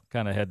call.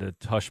 Kind of had to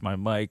hush my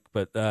mic,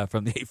 but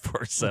from the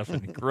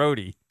 847,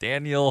 Grody,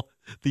 Daniel,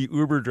 the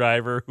Uber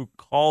driver who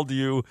called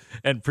you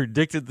and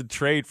predicted the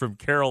trade from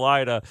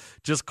Carolina,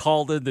 just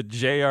called in the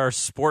JR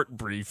Sport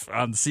Brief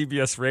on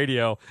CBS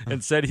Radio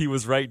and said he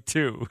was right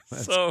too.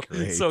 So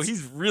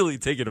he's really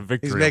taking a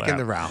victory. He's making lap.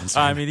 the rounds.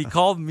 I mean, he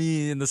called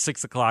me in the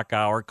 6 o'clock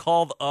hour,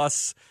 called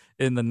us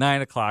in the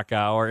 9 o'clock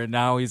hour, and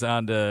now he's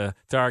on to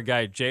our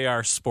guy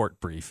JR Sport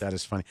Brief. That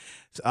is funny.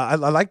 So I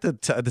like the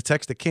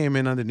text that came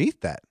in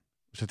underneath that,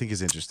 which I think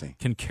is interesting.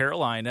 Can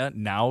Carolina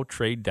now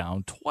trade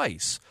down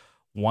twice?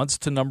 Once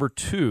to number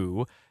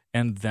 2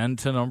 and then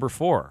to number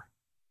 4.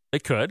 They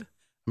could.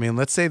 I mean,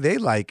 let's say they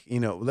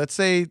that's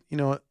a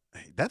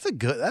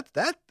good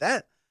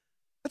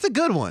that's a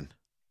good one.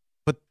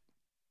 But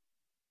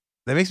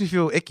that makes me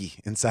feel icky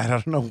inside.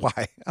 I don't know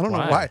why. I don't know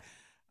why.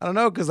 I don't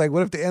know, because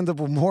what if they end up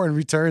with more in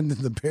return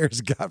than the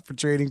Bears got for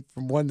trading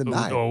from 1 to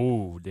 9?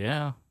 Oh,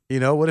 yeah.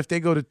 What if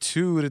they go to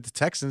 2 to the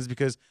Texans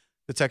because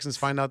the Texans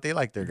find out they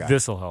like their guy?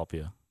 This will help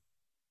you.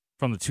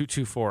 From the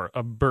 224,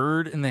 a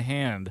bird in the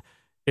hand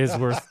is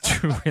worth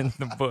 2 in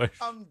the bush.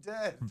 I'm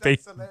dead.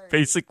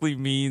 Basically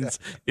means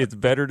it's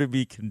better to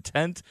be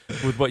content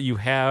with what you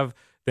have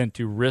than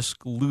to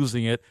risk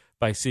losing it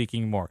by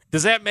seeking more.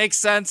 Does that make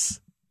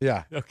sense?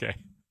 Yeah. Okay.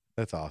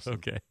 That's awesome.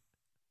 Okay.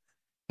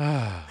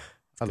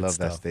 I love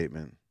that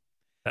statement.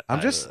 I'm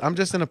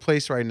just in a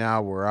place right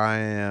now where I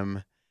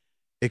am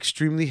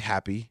extremely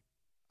happy.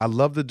 I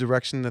love the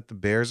direction that the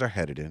Bears are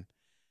headed in.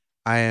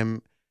 I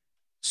am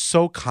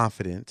so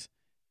confident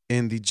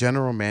in the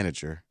general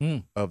manager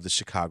of the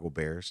Chicago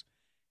Bears,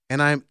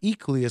 and I am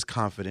equally as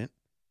confident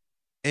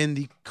in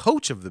the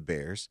coach of the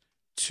Bears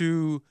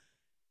to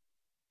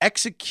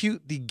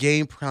execute the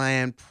game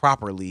plan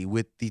properly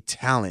with the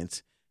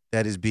talent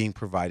that is being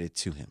provided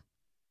to him.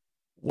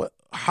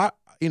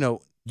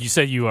 You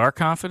said you are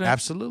confident?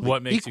 Absolutely.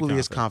 What makes equally you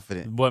as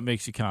confident. What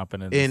makes you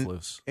confident in the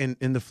Flus?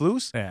 In the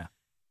Flus? Yeah.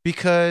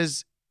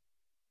 Because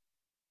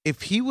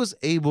if he was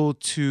able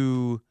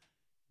to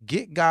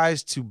get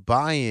guys to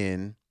buy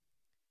in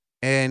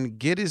and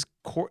get his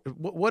core,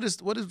 what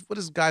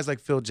does guys like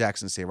Phil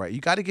Jackson say, right? You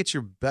got to get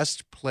your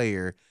best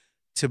player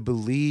to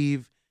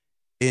believe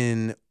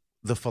in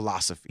the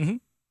philosophy. Mm-hmm.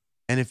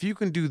 And if you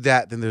can do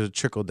that, then there's a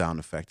trickle-down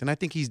effect. And I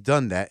think he's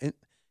done that,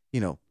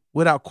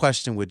 without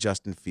question with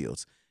Justin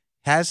Fields.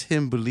 Has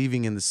him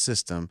believing in the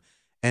system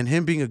and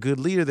him being a good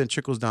leader then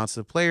trickles down to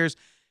the players.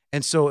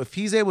 And so if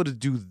he's able to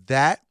do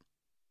that,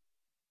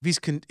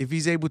 if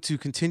he's able to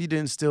continue to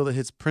instill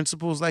his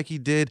principles like he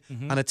did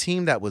on a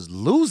team that was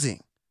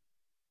losing,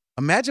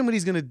 imagine what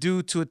he's going to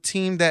do to a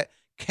team that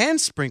can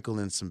sprinkle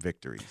in some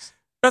victories.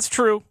 That's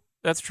true.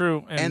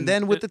 And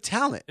then with the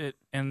talent.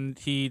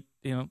 The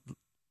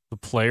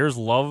players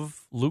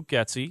love Luke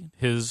Getsy,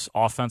 his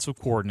offensive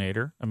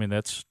coordinator. I mean,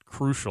 that's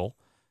crucial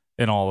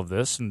in all of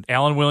this. And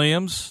Alan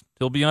Williams,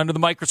 he'll be under the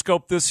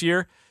microscope this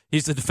year.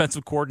 He's the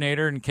defensive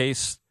coordinator, in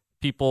case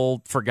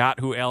people forgot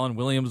who Alan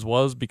Williams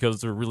was, because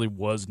there really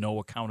was no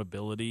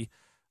accountability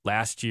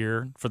last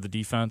year for the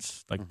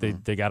defense. Like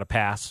they got a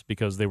pass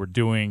because they were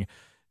doing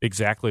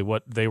exactly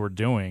what they were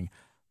doing.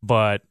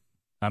 But,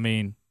 I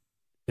mean,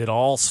 it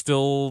all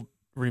still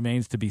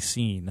remains to be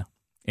seen.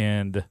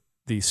 And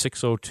the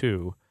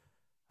 602,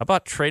 how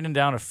about trading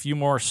down a few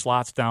more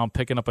slots down,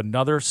 picking up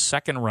another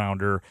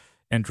second-rounder,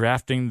 and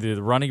drafting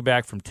the running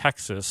back from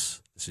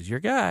Texas? This is your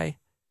guy,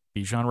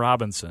 Bijan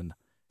Robinson.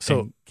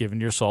 So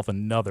giving yourself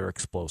another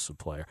explosive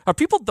player. Are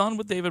people done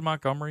with David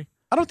Montgomery?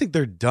 I don't think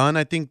they're done.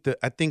 I think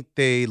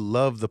they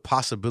love the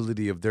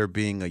possibility of there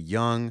being a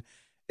young,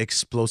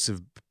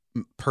 explosive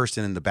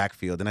person in the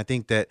backfield. And I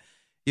think that,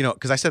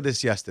 because I said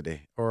this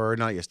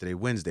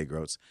Wednesday,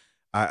 Groats.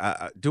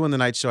 I doing the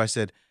night show, I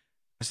said,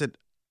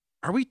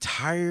 are we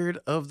tired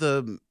of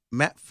the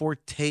Matt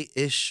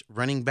Forte-ish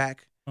running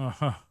back?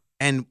 Uh-huh.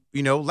 And,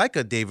 like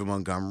a David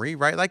Montgomery,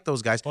 right? Like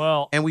those guys.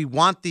 Well, and we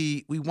want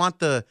the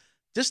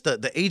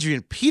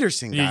Adrian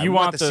Peterson guy. You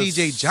want the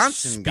C.J.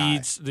 Johnson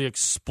guy. The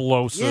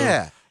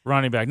explosive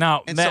running back.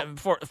 Now,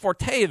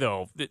 Forte,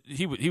 though,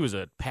 he was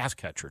a pass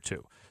catcher,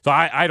 too. So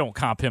I don't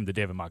comp him to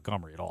David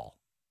Montgomery at all,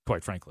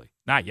 quite frankly.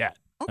 Not yet.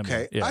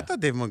 Okay. I thought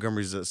David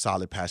Montgomery's a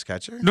solid pass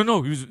catcher.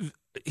 No.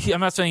 I'm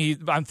not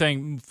saying I'm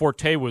saying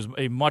Forte was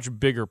a much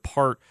bigger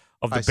part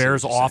of the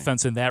Bears'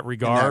 offense in that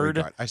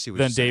regard I see what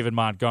than you're saying. David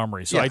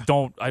Montgomery. So I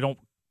don't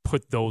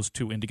put those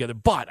two in together.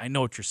 But I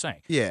know what you're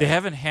saying. Yeah. They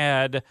haven't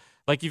had,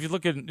 like, if you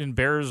look at in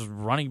Bears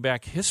running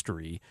back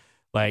history,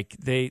 like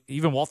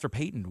even Walter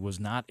Payton was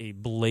not a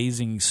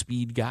blazing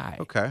speed guy.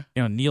 Okay.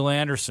 Neil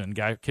Anderson,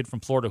 kid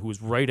from Florida who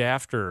was right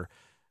after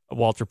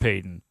Walter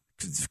Payton,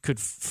 could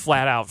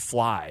flat out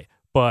fly.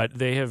 But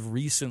they have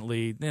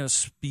recently,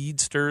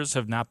 speedsters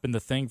have not been the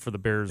thing for the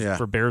Bears,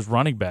 for Bears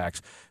running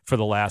backs for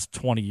the last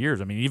 20 years.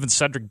 I mean, even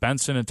Cedric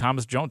Benson and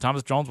Thomas Jones.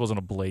 Thomas Jones wasn't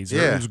a blazer.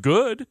 Yeah. He was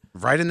good.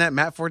 Right in that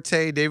Matt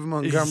Forte, David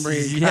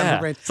Montgomery kind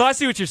of range. So I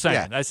see what you're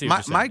saying. Yeah. I see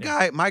what you're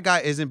saying. My guy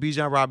isn't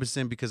Bijan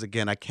Robinson because,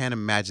 again, I can't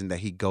imagine that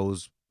he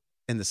goes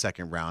in the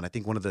second round. I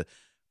think one of the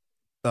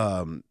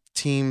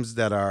teams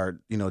that are,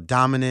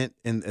 dominant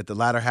at the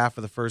latter half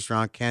of the first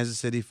round, Kansas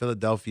City,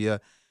 Philadelphia,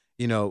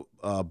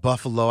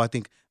 Buffalo, I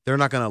think they're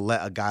not going to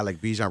let a guy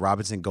like Bijan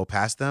Robinson go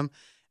past them.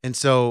 And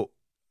so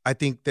I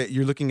think that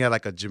you're looking at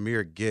like a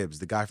Jahmyr Gibbs,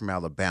 the guy from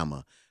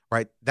Alabama,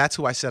 right? That's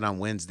who I said on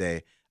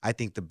Wednesday I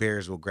think the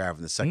Bears will grab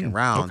in the second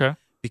round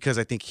because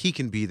I think he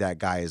can be that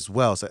guy as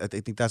well. So I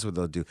think that's what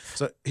they'll do.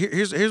 So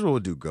here's what we'll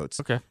do, Goats.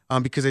 Okay.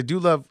 Because I do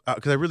love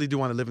because I really do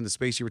want to live in the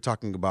space you were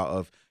talking about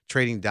of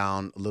trading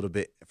down a little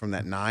bit from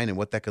that 9 and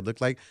what that could look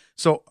like.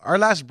 So our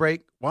last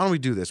break, why don't we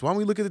do this? Why don't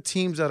we look at the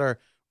teams that are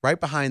right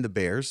behind the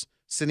Bears,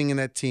 sitting in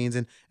that teens,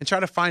 and try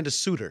to find a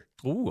suitor.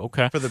 Ooh,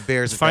 okay. For the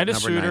Bears, find at a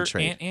that number suitor, 9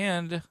 trade.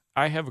 And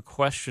I have a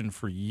question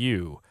for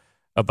you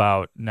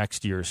about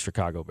next year's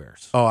Chicago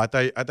Bears. Oh, I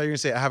thought you were gonna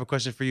say I have a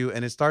question for you,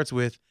 and it starts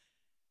with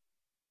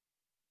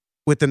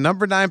the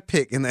number 9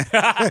 pick in the.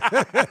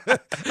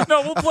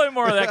 No, we'll play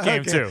more of that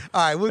game too.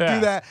 All right, we'll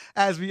do that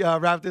as we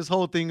wrap this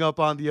whole thing up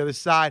on the other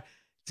side.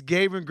 It's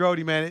Gabe and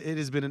Grody, man. It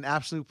has been an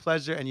absolute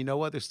pleasure, and you know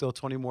what? There's still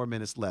 20 more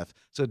minutes left,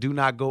 so do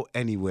not go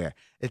anywhere.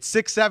 It's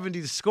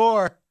 670 to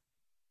score.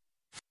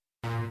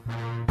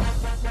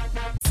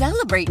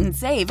 Celebrate and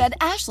save at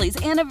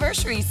Ashley's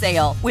Anniversary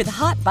Sale. With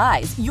Hot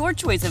Buys, your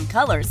choice of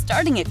colors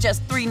starting at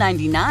just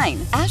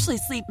 $3.99. Ashley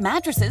Sleep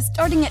mattresses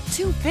starting at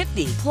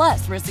 $2.50.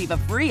 Plus, receive a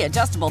free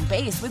adjustable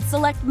base with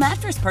select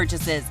mattress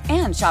purchases.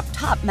 And shop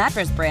top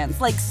mattress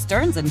brands like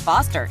Stearns &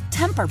 Foster,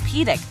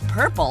 Tempur-Pedic,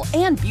 Purple,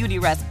 and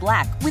Beautyrest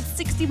Black with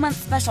 60-month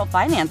special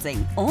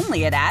financing.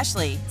 Only at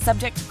Ashley.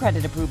 Subject to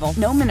credit approval.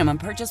 No minimum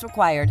purchase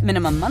required.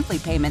 Minimum monthly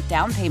payment,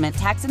 down payment,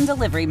 tax, and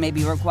delivery may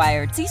be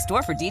required. See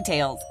store for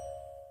details.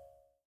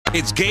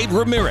 It's Gabe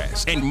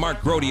Ramirez and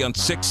Mark Grody on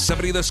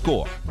 670 The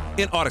Score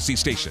in Odyssey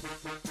Station.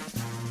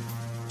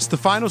 It's the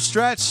final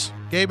stretch.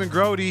 Gabe and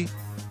Grody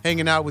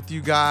hanging out with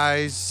you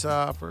guys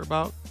for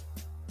about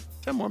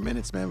 10 more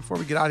minutes, man, before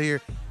we get out of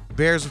here.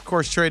 Bears, of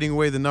course, trading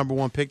away the number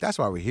one pick. That's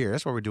why we're here.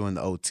 That's why we're doing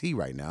the OT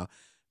right now.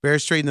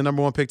 Bears trading the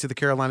number one pick to the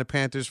Carolina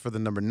Panthers for the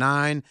number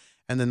 9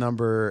 and the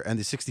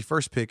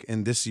 61st pick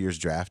in this year's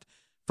draft.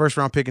 First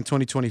round pick in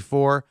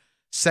 2024,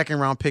 second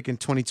round pick in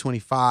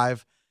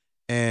 2025,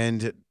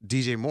 and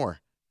DJ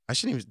Moore.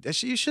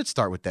 You should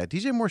start with that.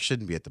 DJ Moore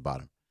shouldn't be at the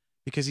bottom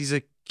because he's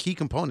a key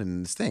component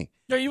in this thing.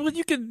 Yeah,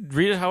 you could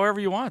read it however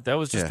you want. That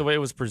was just the way it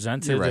was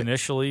presented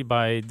initially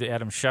by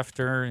Adam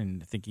Schefter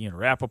and thinking in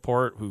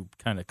Rappaport, who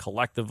kind of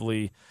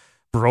collectively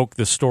broke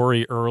the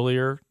story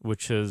earlier,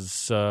 which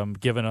has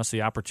given us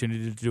the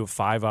opportunity to do a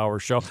 5-hour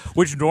show,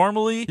 which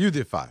normally... You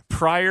did 5.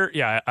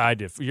 I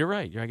did. You're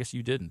right. I guess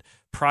you didn't.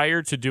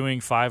 Prior to doing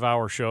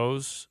 5-hour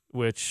shows,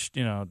 which,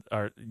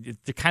 they're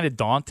kind of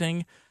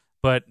daunting,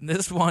 but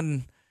this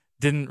one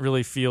didn't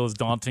really feel as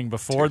daunting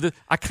before.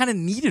 I kind of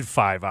needed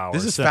 5 hours.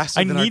 This is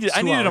faster than our 2-hour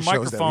I needed a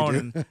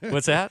microphone.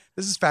 What's that?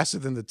 This is faster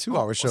than the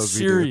 2-hour shows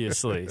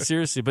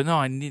Seriously. But no,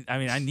 I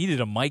needed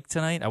a mic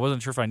tonight. I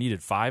wasn't sure if I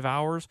needed 5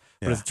 hours,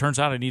 but as it turns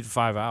out, I needed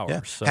 5 hours.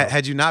 Yeah. So.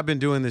 Had you not been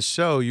doing this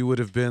show, you would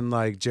have been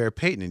like Jared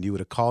Payton, and you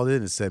would have called in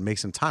and said, make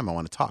some time, I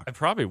want to talk. I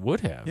probably would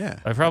have. Yeah.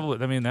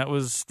 That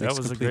was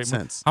a great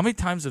sense. How many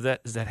times has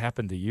that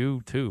happened to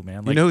you too,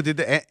 man? You know who did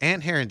that?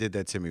 Ant Heron did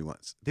that to me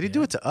once. Did he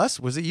do it to us?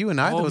 Was it you and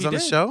I that was on the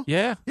show?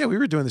 Yeah. Yeah, we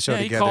were doing the show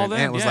together. He called in.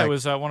 Ant was it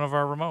was one of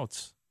our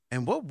remotes.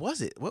 And what was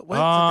it? What did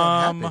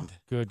that happen?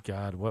 Good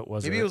God, what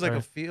was it? Maybe it was like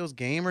a Fields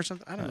game or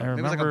something. I don't know.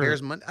 Maybe it was like a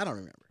Bears Monday. I don't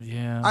remember.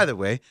 Yeah. Either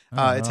way,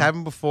 it's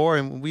happened before,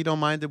 and we don't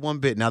mind it one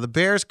bit. Now, the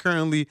Bears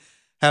currently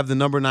have the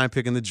number 9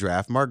 pick in the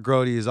draft. Mark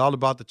Grody is all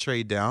about the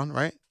trade down,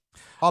 right?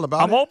 All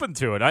about I'm open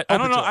to it. I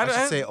don't know. I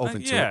should say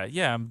open to it.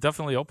 Yeah, I'm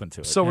definitely open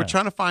to it. So we're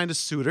trying to find a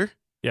suitor.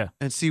 Yeah.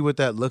 And see what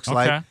that looks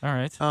like. All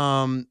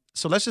right.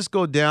 So let's just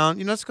go down.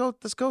 Let's go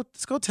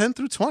 10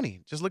 through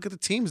 20. Just look at the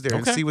teams there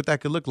and see what that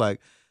could look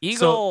like.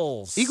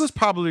 Eagles. So, Eagles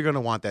probably going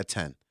to want that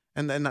 10.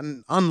 And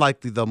then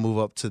unlikely they'll move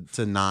up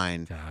to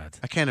 9. God.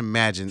 I can't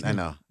imagine. I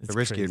know. It's the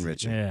rich crazy. getting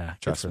richer. Yeah.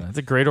 Trust me. It's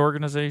a great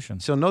organization.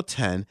 So no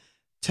 10.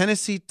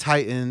 Tennessee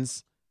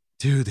Titans.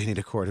 Dude, they need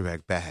a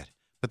quarterback bad.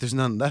 But there's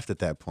none left at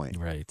that point.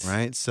 Right.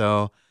 Right?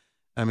 So,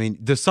 the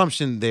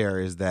assumption there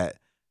is that,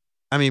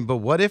 but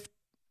what if,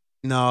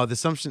 no, the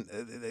assumption,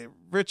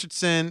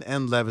 Richardson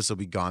and Levis will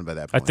be gone by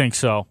that point. I think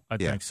so.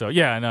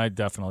 Yeah, and I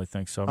definitely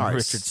think so.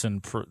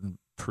 Richardson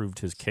proved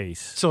his case.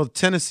 So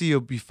Tennessee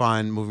will be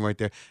fine moving right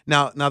there.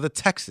 Now the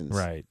Texans.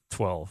 Right,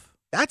 12.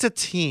 That's a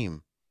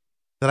team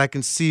that I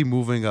can see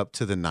moving up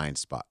to the 9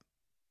 spot.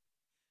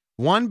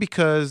 One,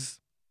 because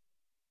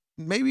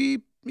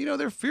maybe,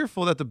 they're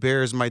fearful that the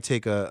Bears might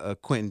take a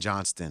Quentin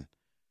Johnston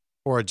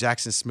or a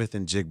Jackson Smith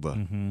and Jigba.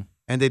 Mm-hmm.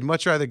 And they'd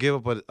much rather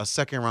give up a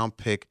second-round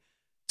pick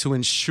to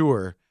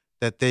ensure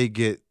that they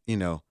get,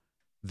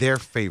 their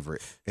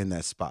favorite in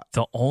that spot.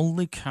 The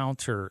only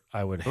counter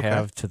I would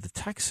have to the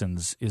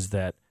Texans is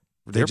that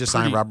they just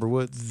signed Robert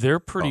Woods. They're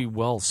pretty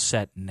well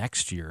set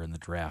next year in the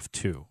draft,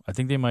 too. I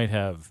think they might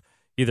have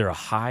either a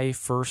high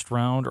first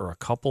round or a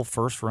couple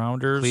first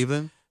rounders.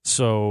 Cleveland?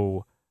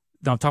 So,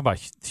 no, I'm talking about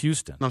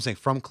Houston. No, I'm saying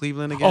from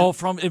Cleveland again? Oh,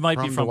 it might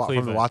be from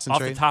Cleveland. From the Watson Off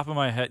trade? the top of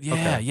my head. Yeah,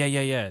 okay.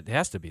 Yeah. It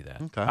has to be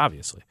that,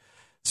 obviously.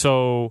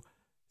 So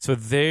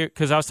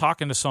because I was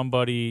talking to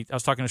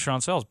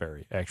Sean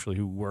Salisbury, actually,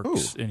 who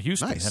works in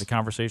Houston. Nice. Had a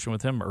conversation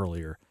with him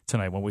earlier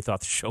tonight when we thought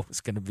the show was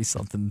going to be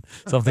something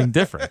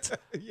different.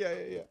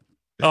 Yeah.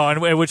 Oh,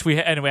 and which we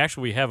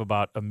have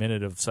about a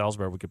minute of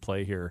Salisbury we could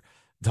play here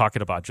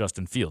talking about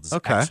Justin Fields.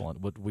 It's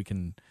excellent. We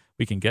can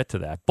get to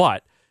that.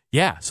 But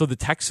yeah, so the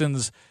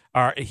Texans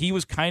he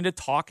was kind of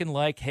talking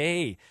like,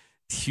 hey,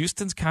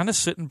 Houston's kind of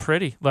sitting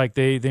pretty. Like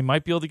they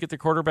might be able to get the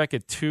quarterback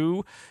at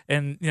 2.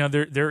 And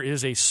there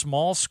is a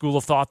small school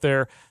of thought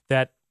there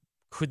that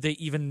could they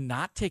even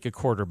not take a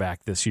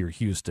quarterback this year,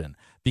 Houston,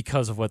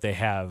 because of what they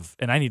have.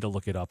 And I need to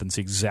look it up and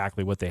see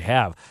exactly what they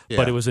have. Yeah.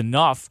 But it was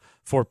enough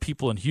for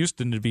people in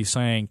Houston to be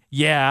saying,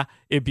 yeah,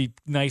 it'd be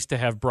nice to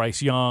have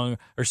Bryce Young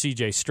or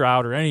C.J.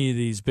 Stroud or any of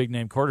these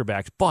big-name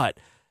quarterbacks, but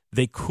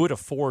they could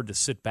afford to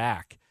sit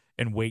back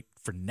and wait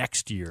for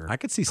next year. I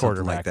could see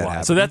something like that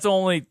happen. So that's the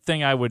only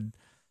thing I would...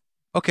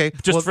 Okay.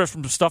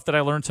 From stuff that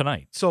I learned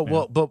tonight. So,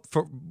 but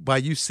by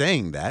you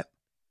saying that,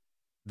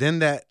 then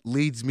that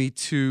leads me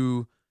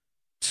to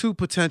 2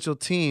 potential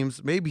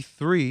teams, maybe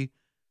 3,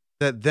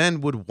 that then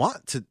would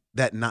want to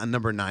that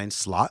number 9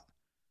 slot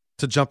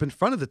to jump in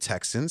front of the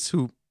Texans,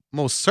 who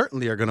most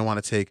certainly are going to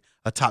want to take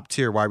a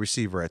top-tier wide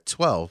receiver at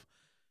 12.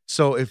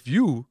 So if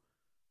you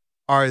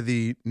are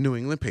the New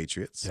England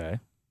Patriots,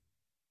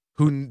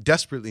 who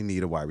desperately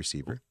need a wide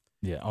receiver.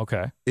 Yeah,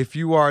 okay. If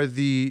you are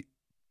the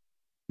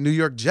New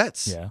York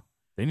Jets.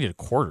 They need a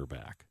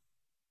quarterback.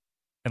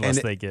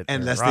 Unless they get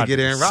Aaron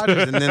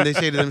Rodgers. And then they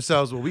say to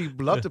themselves, well, we'd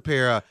love to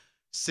pair a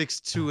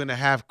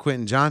 6'2.5"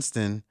 Quentin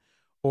Johnston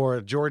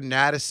or Jordan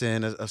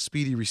Addison, a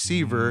speedy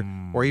receiver,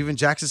 or even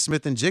Jackson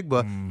Smith and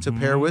Jigba to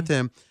pair with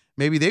him.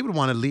 Maybe they would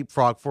want to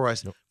leapfrog for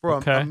us for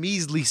a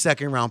measly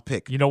second-round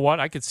pick. You know what?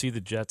 I could see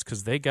the Jets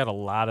because they got a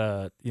lot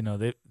of,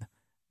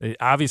 they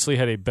obviously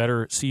had a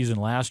better season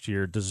last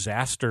year,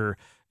 disaster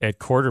at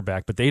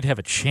quarterback, but they'd have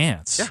a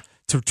chance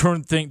to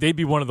turn things. They'd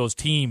be one of those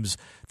teams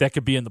that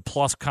could be in the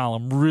plus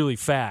column really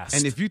fast.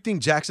 And if you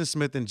think Jackson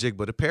Smith and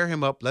Jigba, to pair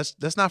him up,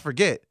 let's not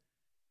forget,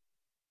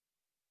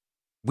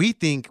 we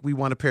think we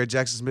want to pair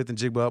Jackson Smith and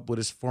Jigba up with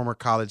his former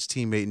college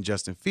teammate in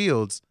Justin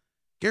Fields,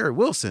 Garrett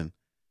Wilson.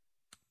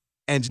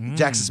 And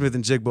Jackson Smith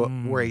and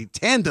Jigba were a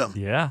tandem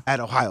at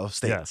Ohio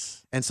State.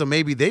 Yes. And so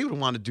maybe they would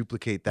want to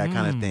duplicate that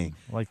kind of thing.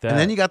 Like that. And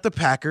then you got the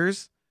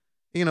Packers,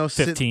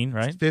 15,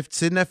 right?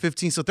 Sitting at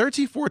 15. So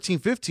 13, 14,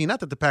 15.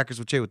 Not that the Packers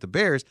would trade with the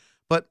Bears,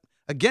 but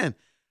again,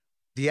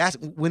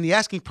 when the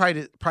asking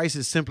price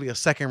is simply a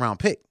second-round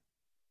pick,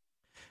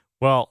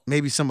 well,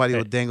 maybe somebody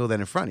will dangle that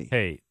in front of you.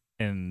 Hey,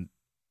 and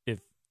if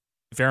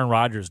Aaron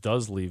Rodgers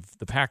does leave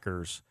the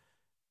Packers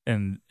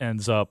and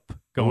ends up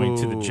going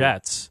to the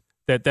Jets,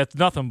 that's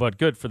nothing but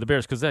good for the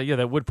Bears because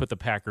that would put the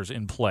Packers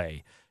in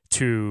play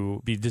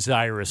to be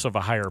desirous of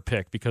a higher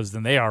pick because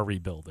then they are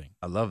rebuilding.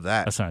 I love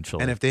that.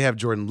 Essentially. And if they have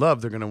Jordan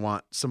Love, they're going to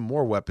want some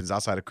more weapons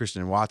outside of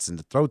Christian Watson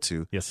to throw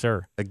to. Yes,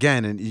 sir.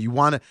 Again, and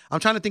I'm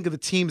trying to think of the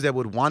teams that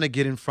would want to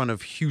get in front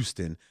of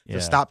Houston to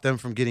stop them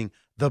from getting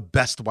the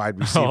best wide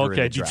receiver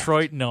in the draft.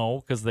 Detroit, no,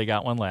 because they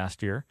got one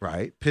last year.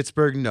 Right.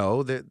 Pittsburgh,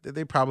 no.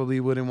 They probably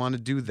wouldn't want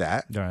to do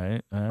that.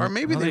 Right. Or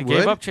maybe they would.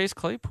 Gave up Chase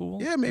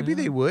Claypool. Yeah, maybe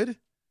they would.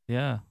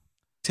 Yeah.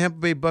 Tampa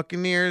Bay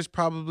Buccaneers,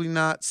 probably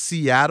not.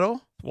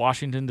 Seattle.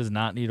 Washington does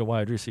not need a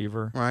wide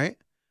receiver. Right.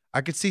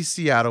 I could see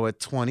Seattle at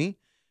 20.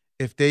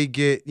 If they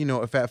get,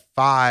 if at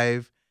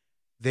 5,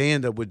 they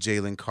end up with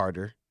Jalen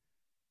Carter.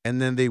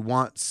 And then they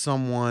want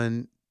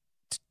someone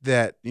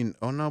that,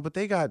 but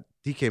they got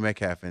DK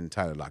Metcalf and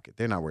Tyler Lockett.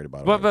 They're not worried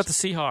about it. What about the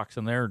Seahawks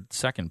and their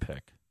second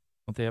pick?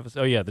 Don't they have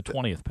the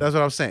 20th pick? That's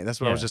what I was saying. That's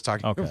what I was just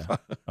talking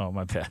about. Oh,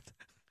 my bad.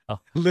 Oh.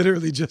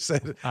 Literally just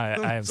said it.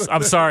 I'm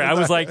sorry. I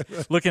was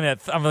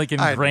I'm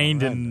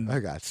ingrained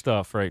in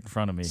stuff right in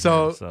front of me.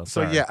 So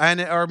yeah,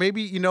 and or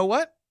maybe you know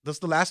what? That's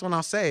the last one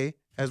I'll say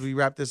as we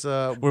wrap this.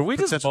 Were we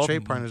just both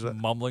trade partners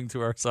mumbling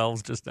to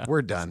ourselves just now?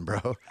 We're done,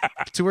 bro.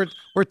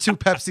 We're 2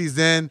 Pepsis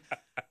in,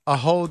 a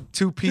whole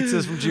 2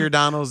 pizzas from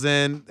Giordano's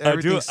in.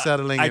 Everything's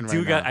settling in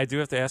right now. I do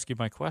have to ask you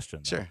my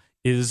question. Sure.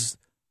 Is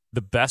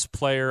the best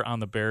player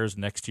on the Bears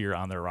next year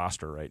on their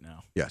roster right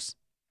now? Yes.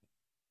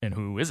 And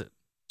who is it?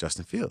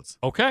 Justin Fields.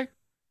 Okay.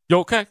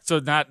 So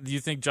do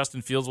you think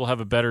Justin Fields will have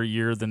a better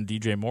year than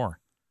DJ Moore?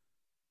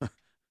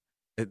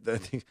 I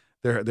think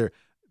they're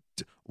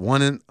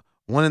one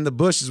in the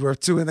bush is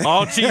worth 2 in the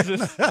Oh,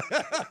 Jesus. No,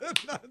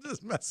 I'm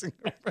just messing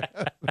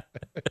around.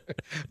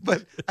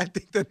 But I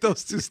think that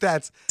those 2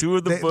 stats, 2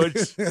 in the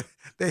bush,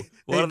 they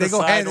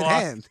go hand in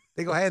hand.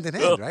 They go hand in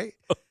hand, right?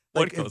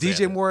 Like if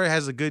DJ Moore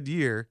has a good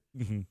year,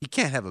 he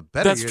can't have a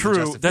better year. That's true.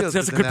 Than Justin Fields,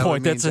 that's a good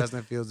point.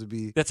 Justin Fields would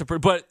be.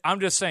 But I'm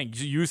just saying,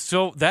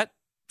 that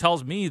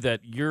tells me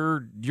that you're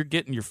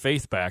getting your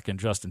faith back in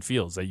Justin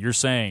Fields. That you're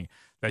saying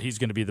that he's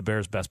going to be the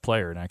Bears' best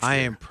player next year. I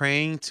am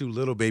praying to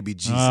little baby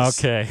Jesus.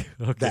 Okay.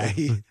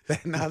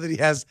 That now that he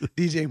has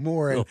DJ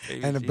Moore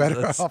and a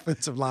better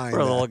offensive line.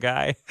 Poor little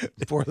guy.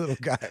 Poor little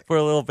guy.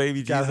 Poor little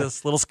baby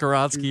Jesus. Little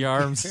Skarotsky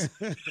arms.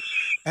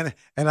 And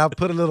I'll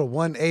put a little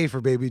 1A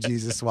for baby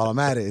Jesus while I'm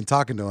at it and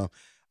talking to him.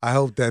 I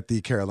hope that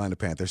the Carolina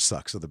Panthers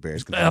suck so the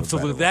Bears can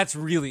absolutely. That's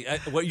really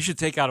what you should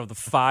take out of the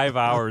 5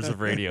 hours of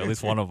radio. At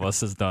least one of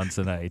us has done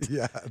tonight.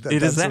 Yeah,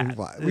 that's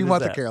that. We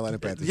want the Carolina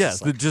Panthers. Yes,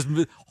 to just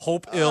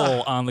hope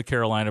ill on the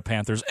Carolina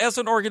Panthers as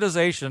an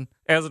organization.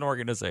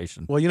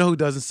 Well, you know who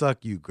doesn't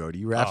suck? You, Grody.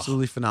 You were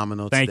absolutely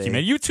phenomenal. Thank today. you,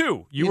 man. You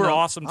too. You were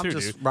awesome too,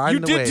 dude. You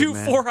did do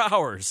 4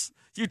 hours.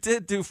 You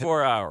did do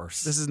 4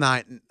 hours. This is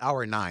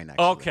hour 9,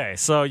 actually. Okay,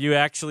 so you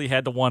actually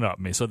had to one-up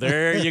me. So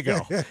there you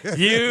go.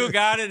 You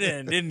got it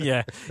in, didn't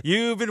you?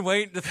 You've been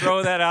waiting to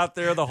throw that out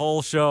there the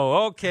whole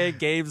show. Okay,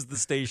 Gabe's the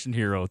station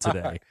hero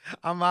today.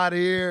 I'm out of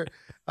here.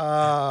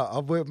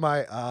 I'm with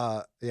my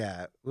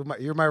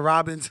you're my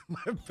Robbins.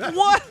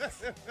 What?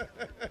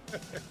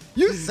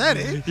 You said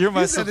it. You're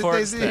my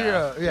support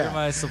staff. Yeah. You're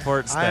my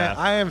support staff.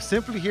 I am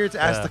simply here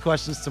to ask the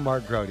questions to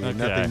Mark Grody and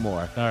nothing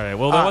more. All right.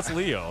 Well, then what's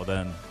Leo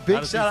then?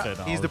 Big shout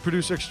out. He's the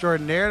producer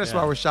extraordinaire. That's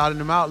why we're shouting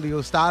him out.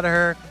 Leo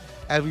Stoddard.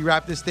 As we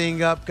wrap this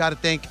thing up, got to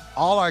thank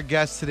all our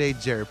guests today.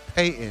 Jared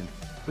Payton.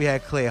 We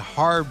had Clay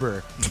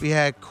Harbor. We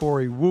had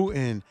Corey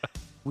Wooten.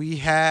 We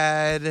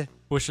had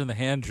Bush in the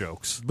hand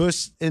jokes.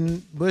 Bush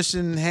and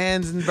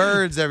hands and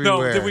birds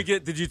everywhere. No,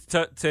 did you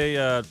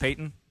say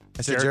Peyton?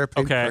 I said Jared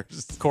Payne Okay.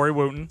 first. Corey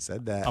Wooten.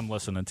 Said that. I'm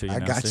listening to you. I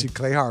now, got see? you.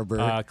 Clay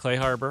Harbor. Clay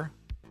Harbor.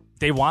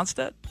 Dave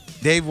Wanstead.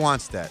 Dave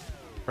Wanstead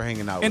for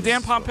hanging out And with Dan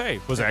us. Pompey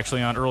was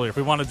actually on earlier. If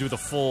we want to do the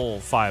full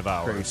 5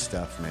 hours. Great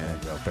stuff, man.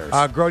 Bears.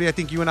 Grody, I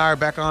think you and I are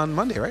back on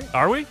Monday, right?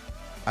 Are we?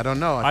 I don't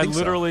know. I think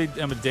literally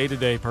am a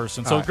day-to-day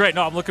person. So All right. great.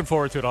 No, I'm looking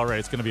forward to it already.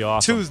 It's going to be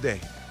awesome. Tuesday.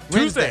 Tuesday.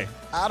 Wednesday.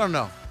 I don't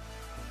know.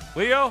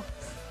 Leo?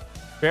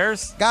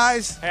 Bears?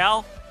 Guys.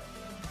 Hal?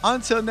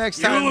 Until next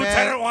You, time,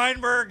 Lieutenant man.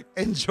 Weinberg.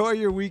 Enjoy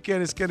your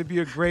weekend. It's going to be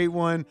a great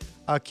one.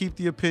 Keep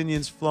the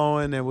opinions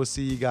flowing, and we'll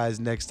see you guys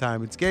next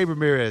time. It's Gabe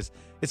Ramirez.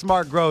 It's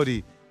Mark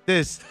Grody.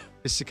 This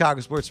is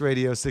Chicago Sports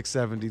Radio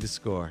 670 The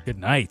Score. Good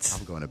night.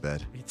 I'm going to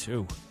bed. Me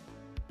too.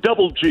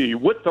 Double G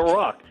with the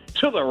rock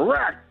to the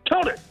rack.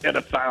 Count it and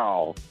a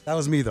foul. That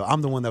was me, though.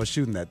 I'm the one that was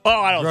shooting that.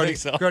 Oh, I don't Grody, think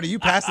so. Grody, you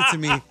passed it to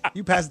me.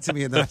 You passed it to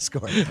me, and then I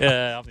scored.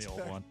 Yeah, I'm the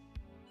old one.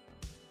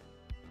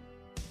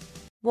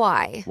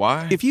 Why?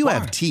 Why? If you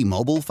have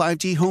T-Mobile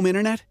 5G home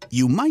internet,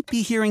 you might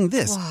be hearing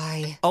this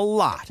Why? a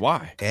lot.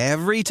 Why?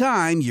 Every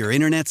time your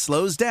internet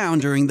slows down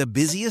during the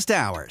busiest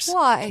hours.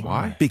 Why?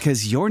 Why?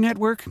 Because your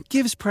network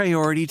gives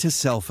priority to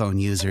cell phone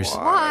users.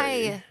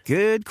 Why?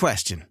 Good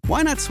question.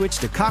 Why not switch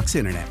to Cox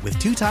Internet with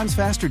 2 times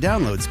faster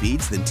download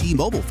speeds than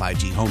T-Mobile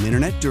 5G home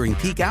internet during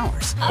peak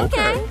hours?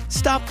 Okay.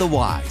 Stop the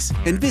whys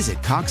and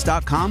visit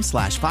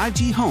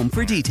cox.com/5G home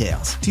for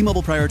details.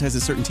 T-Mobile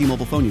prioritizes certain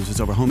T-Mobile phone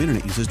users over home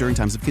internet users during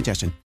times of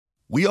congestion.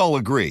 We all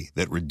agree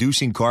that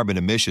reducing carbon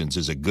emissions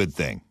is a good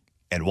thing.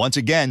 And once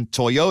again,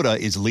 Toyota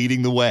is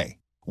leading the way.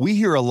 We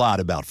hear a lot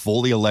about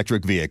fully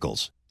electric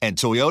vehicles, and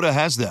Toyota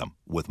has them,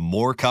 with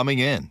more coming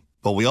in.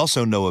 But we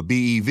also know a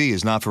BEV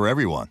is not for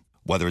everyone,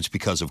 whether it's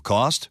because of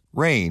cost,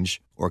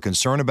 range, or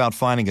concern about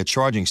finding a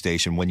charging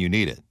station when you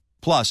need it.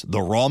 Plus,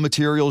 the raw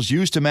materials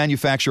used to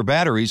manufacture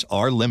batteries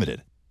are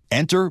limited.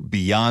 Enter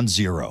Beyond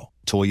Zero,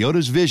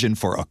 Toyota's vision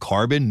for a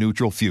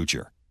carbon-neutral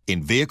future.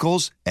 In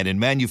vehicles and in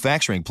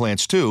manufacturing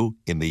plants, too,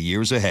 in the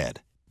years ahead.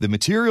 The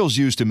materials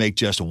used to make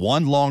just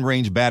one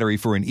long-range battery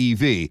for an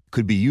EV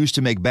could be used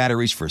to make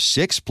batteries for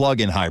 6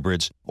 plug-in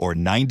hybrids or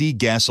 90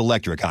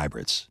 gas-electric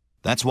hybrids.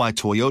 That's why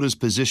Toyota's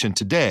position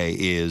today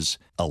is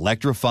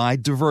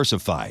electrified,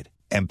 diversified,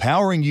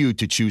 empowering you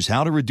to choose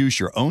how to reduce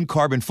your own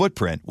carbon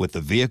footprint with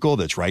the vehicle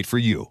that's right for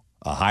you,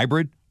 a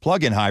hybrid,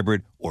 plug-in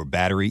hybrid, or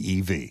battery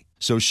EV.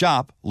 So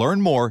shop, learn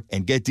more,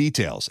 and get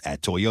details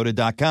at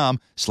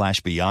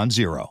toyota.com/beyond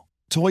zero.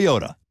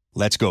 Toyota,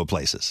 let's go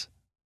places.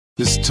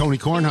 This is Tony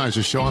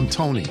Kornheiser's show. I'm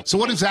Tony. So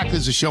what exactly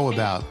is the show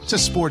about? It's a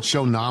sports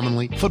show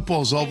nominally.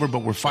 Football's over,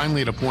 but we're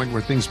finally at a point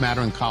where things matter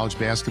in college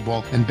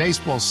basketball, and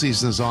baseball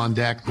season is on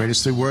deck.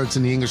 Greatest 3 words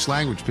in the English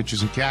language,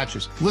 pitchers and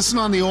catchers. Listen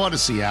on the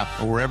Odyssey app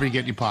or wherever you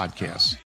get your podcasts.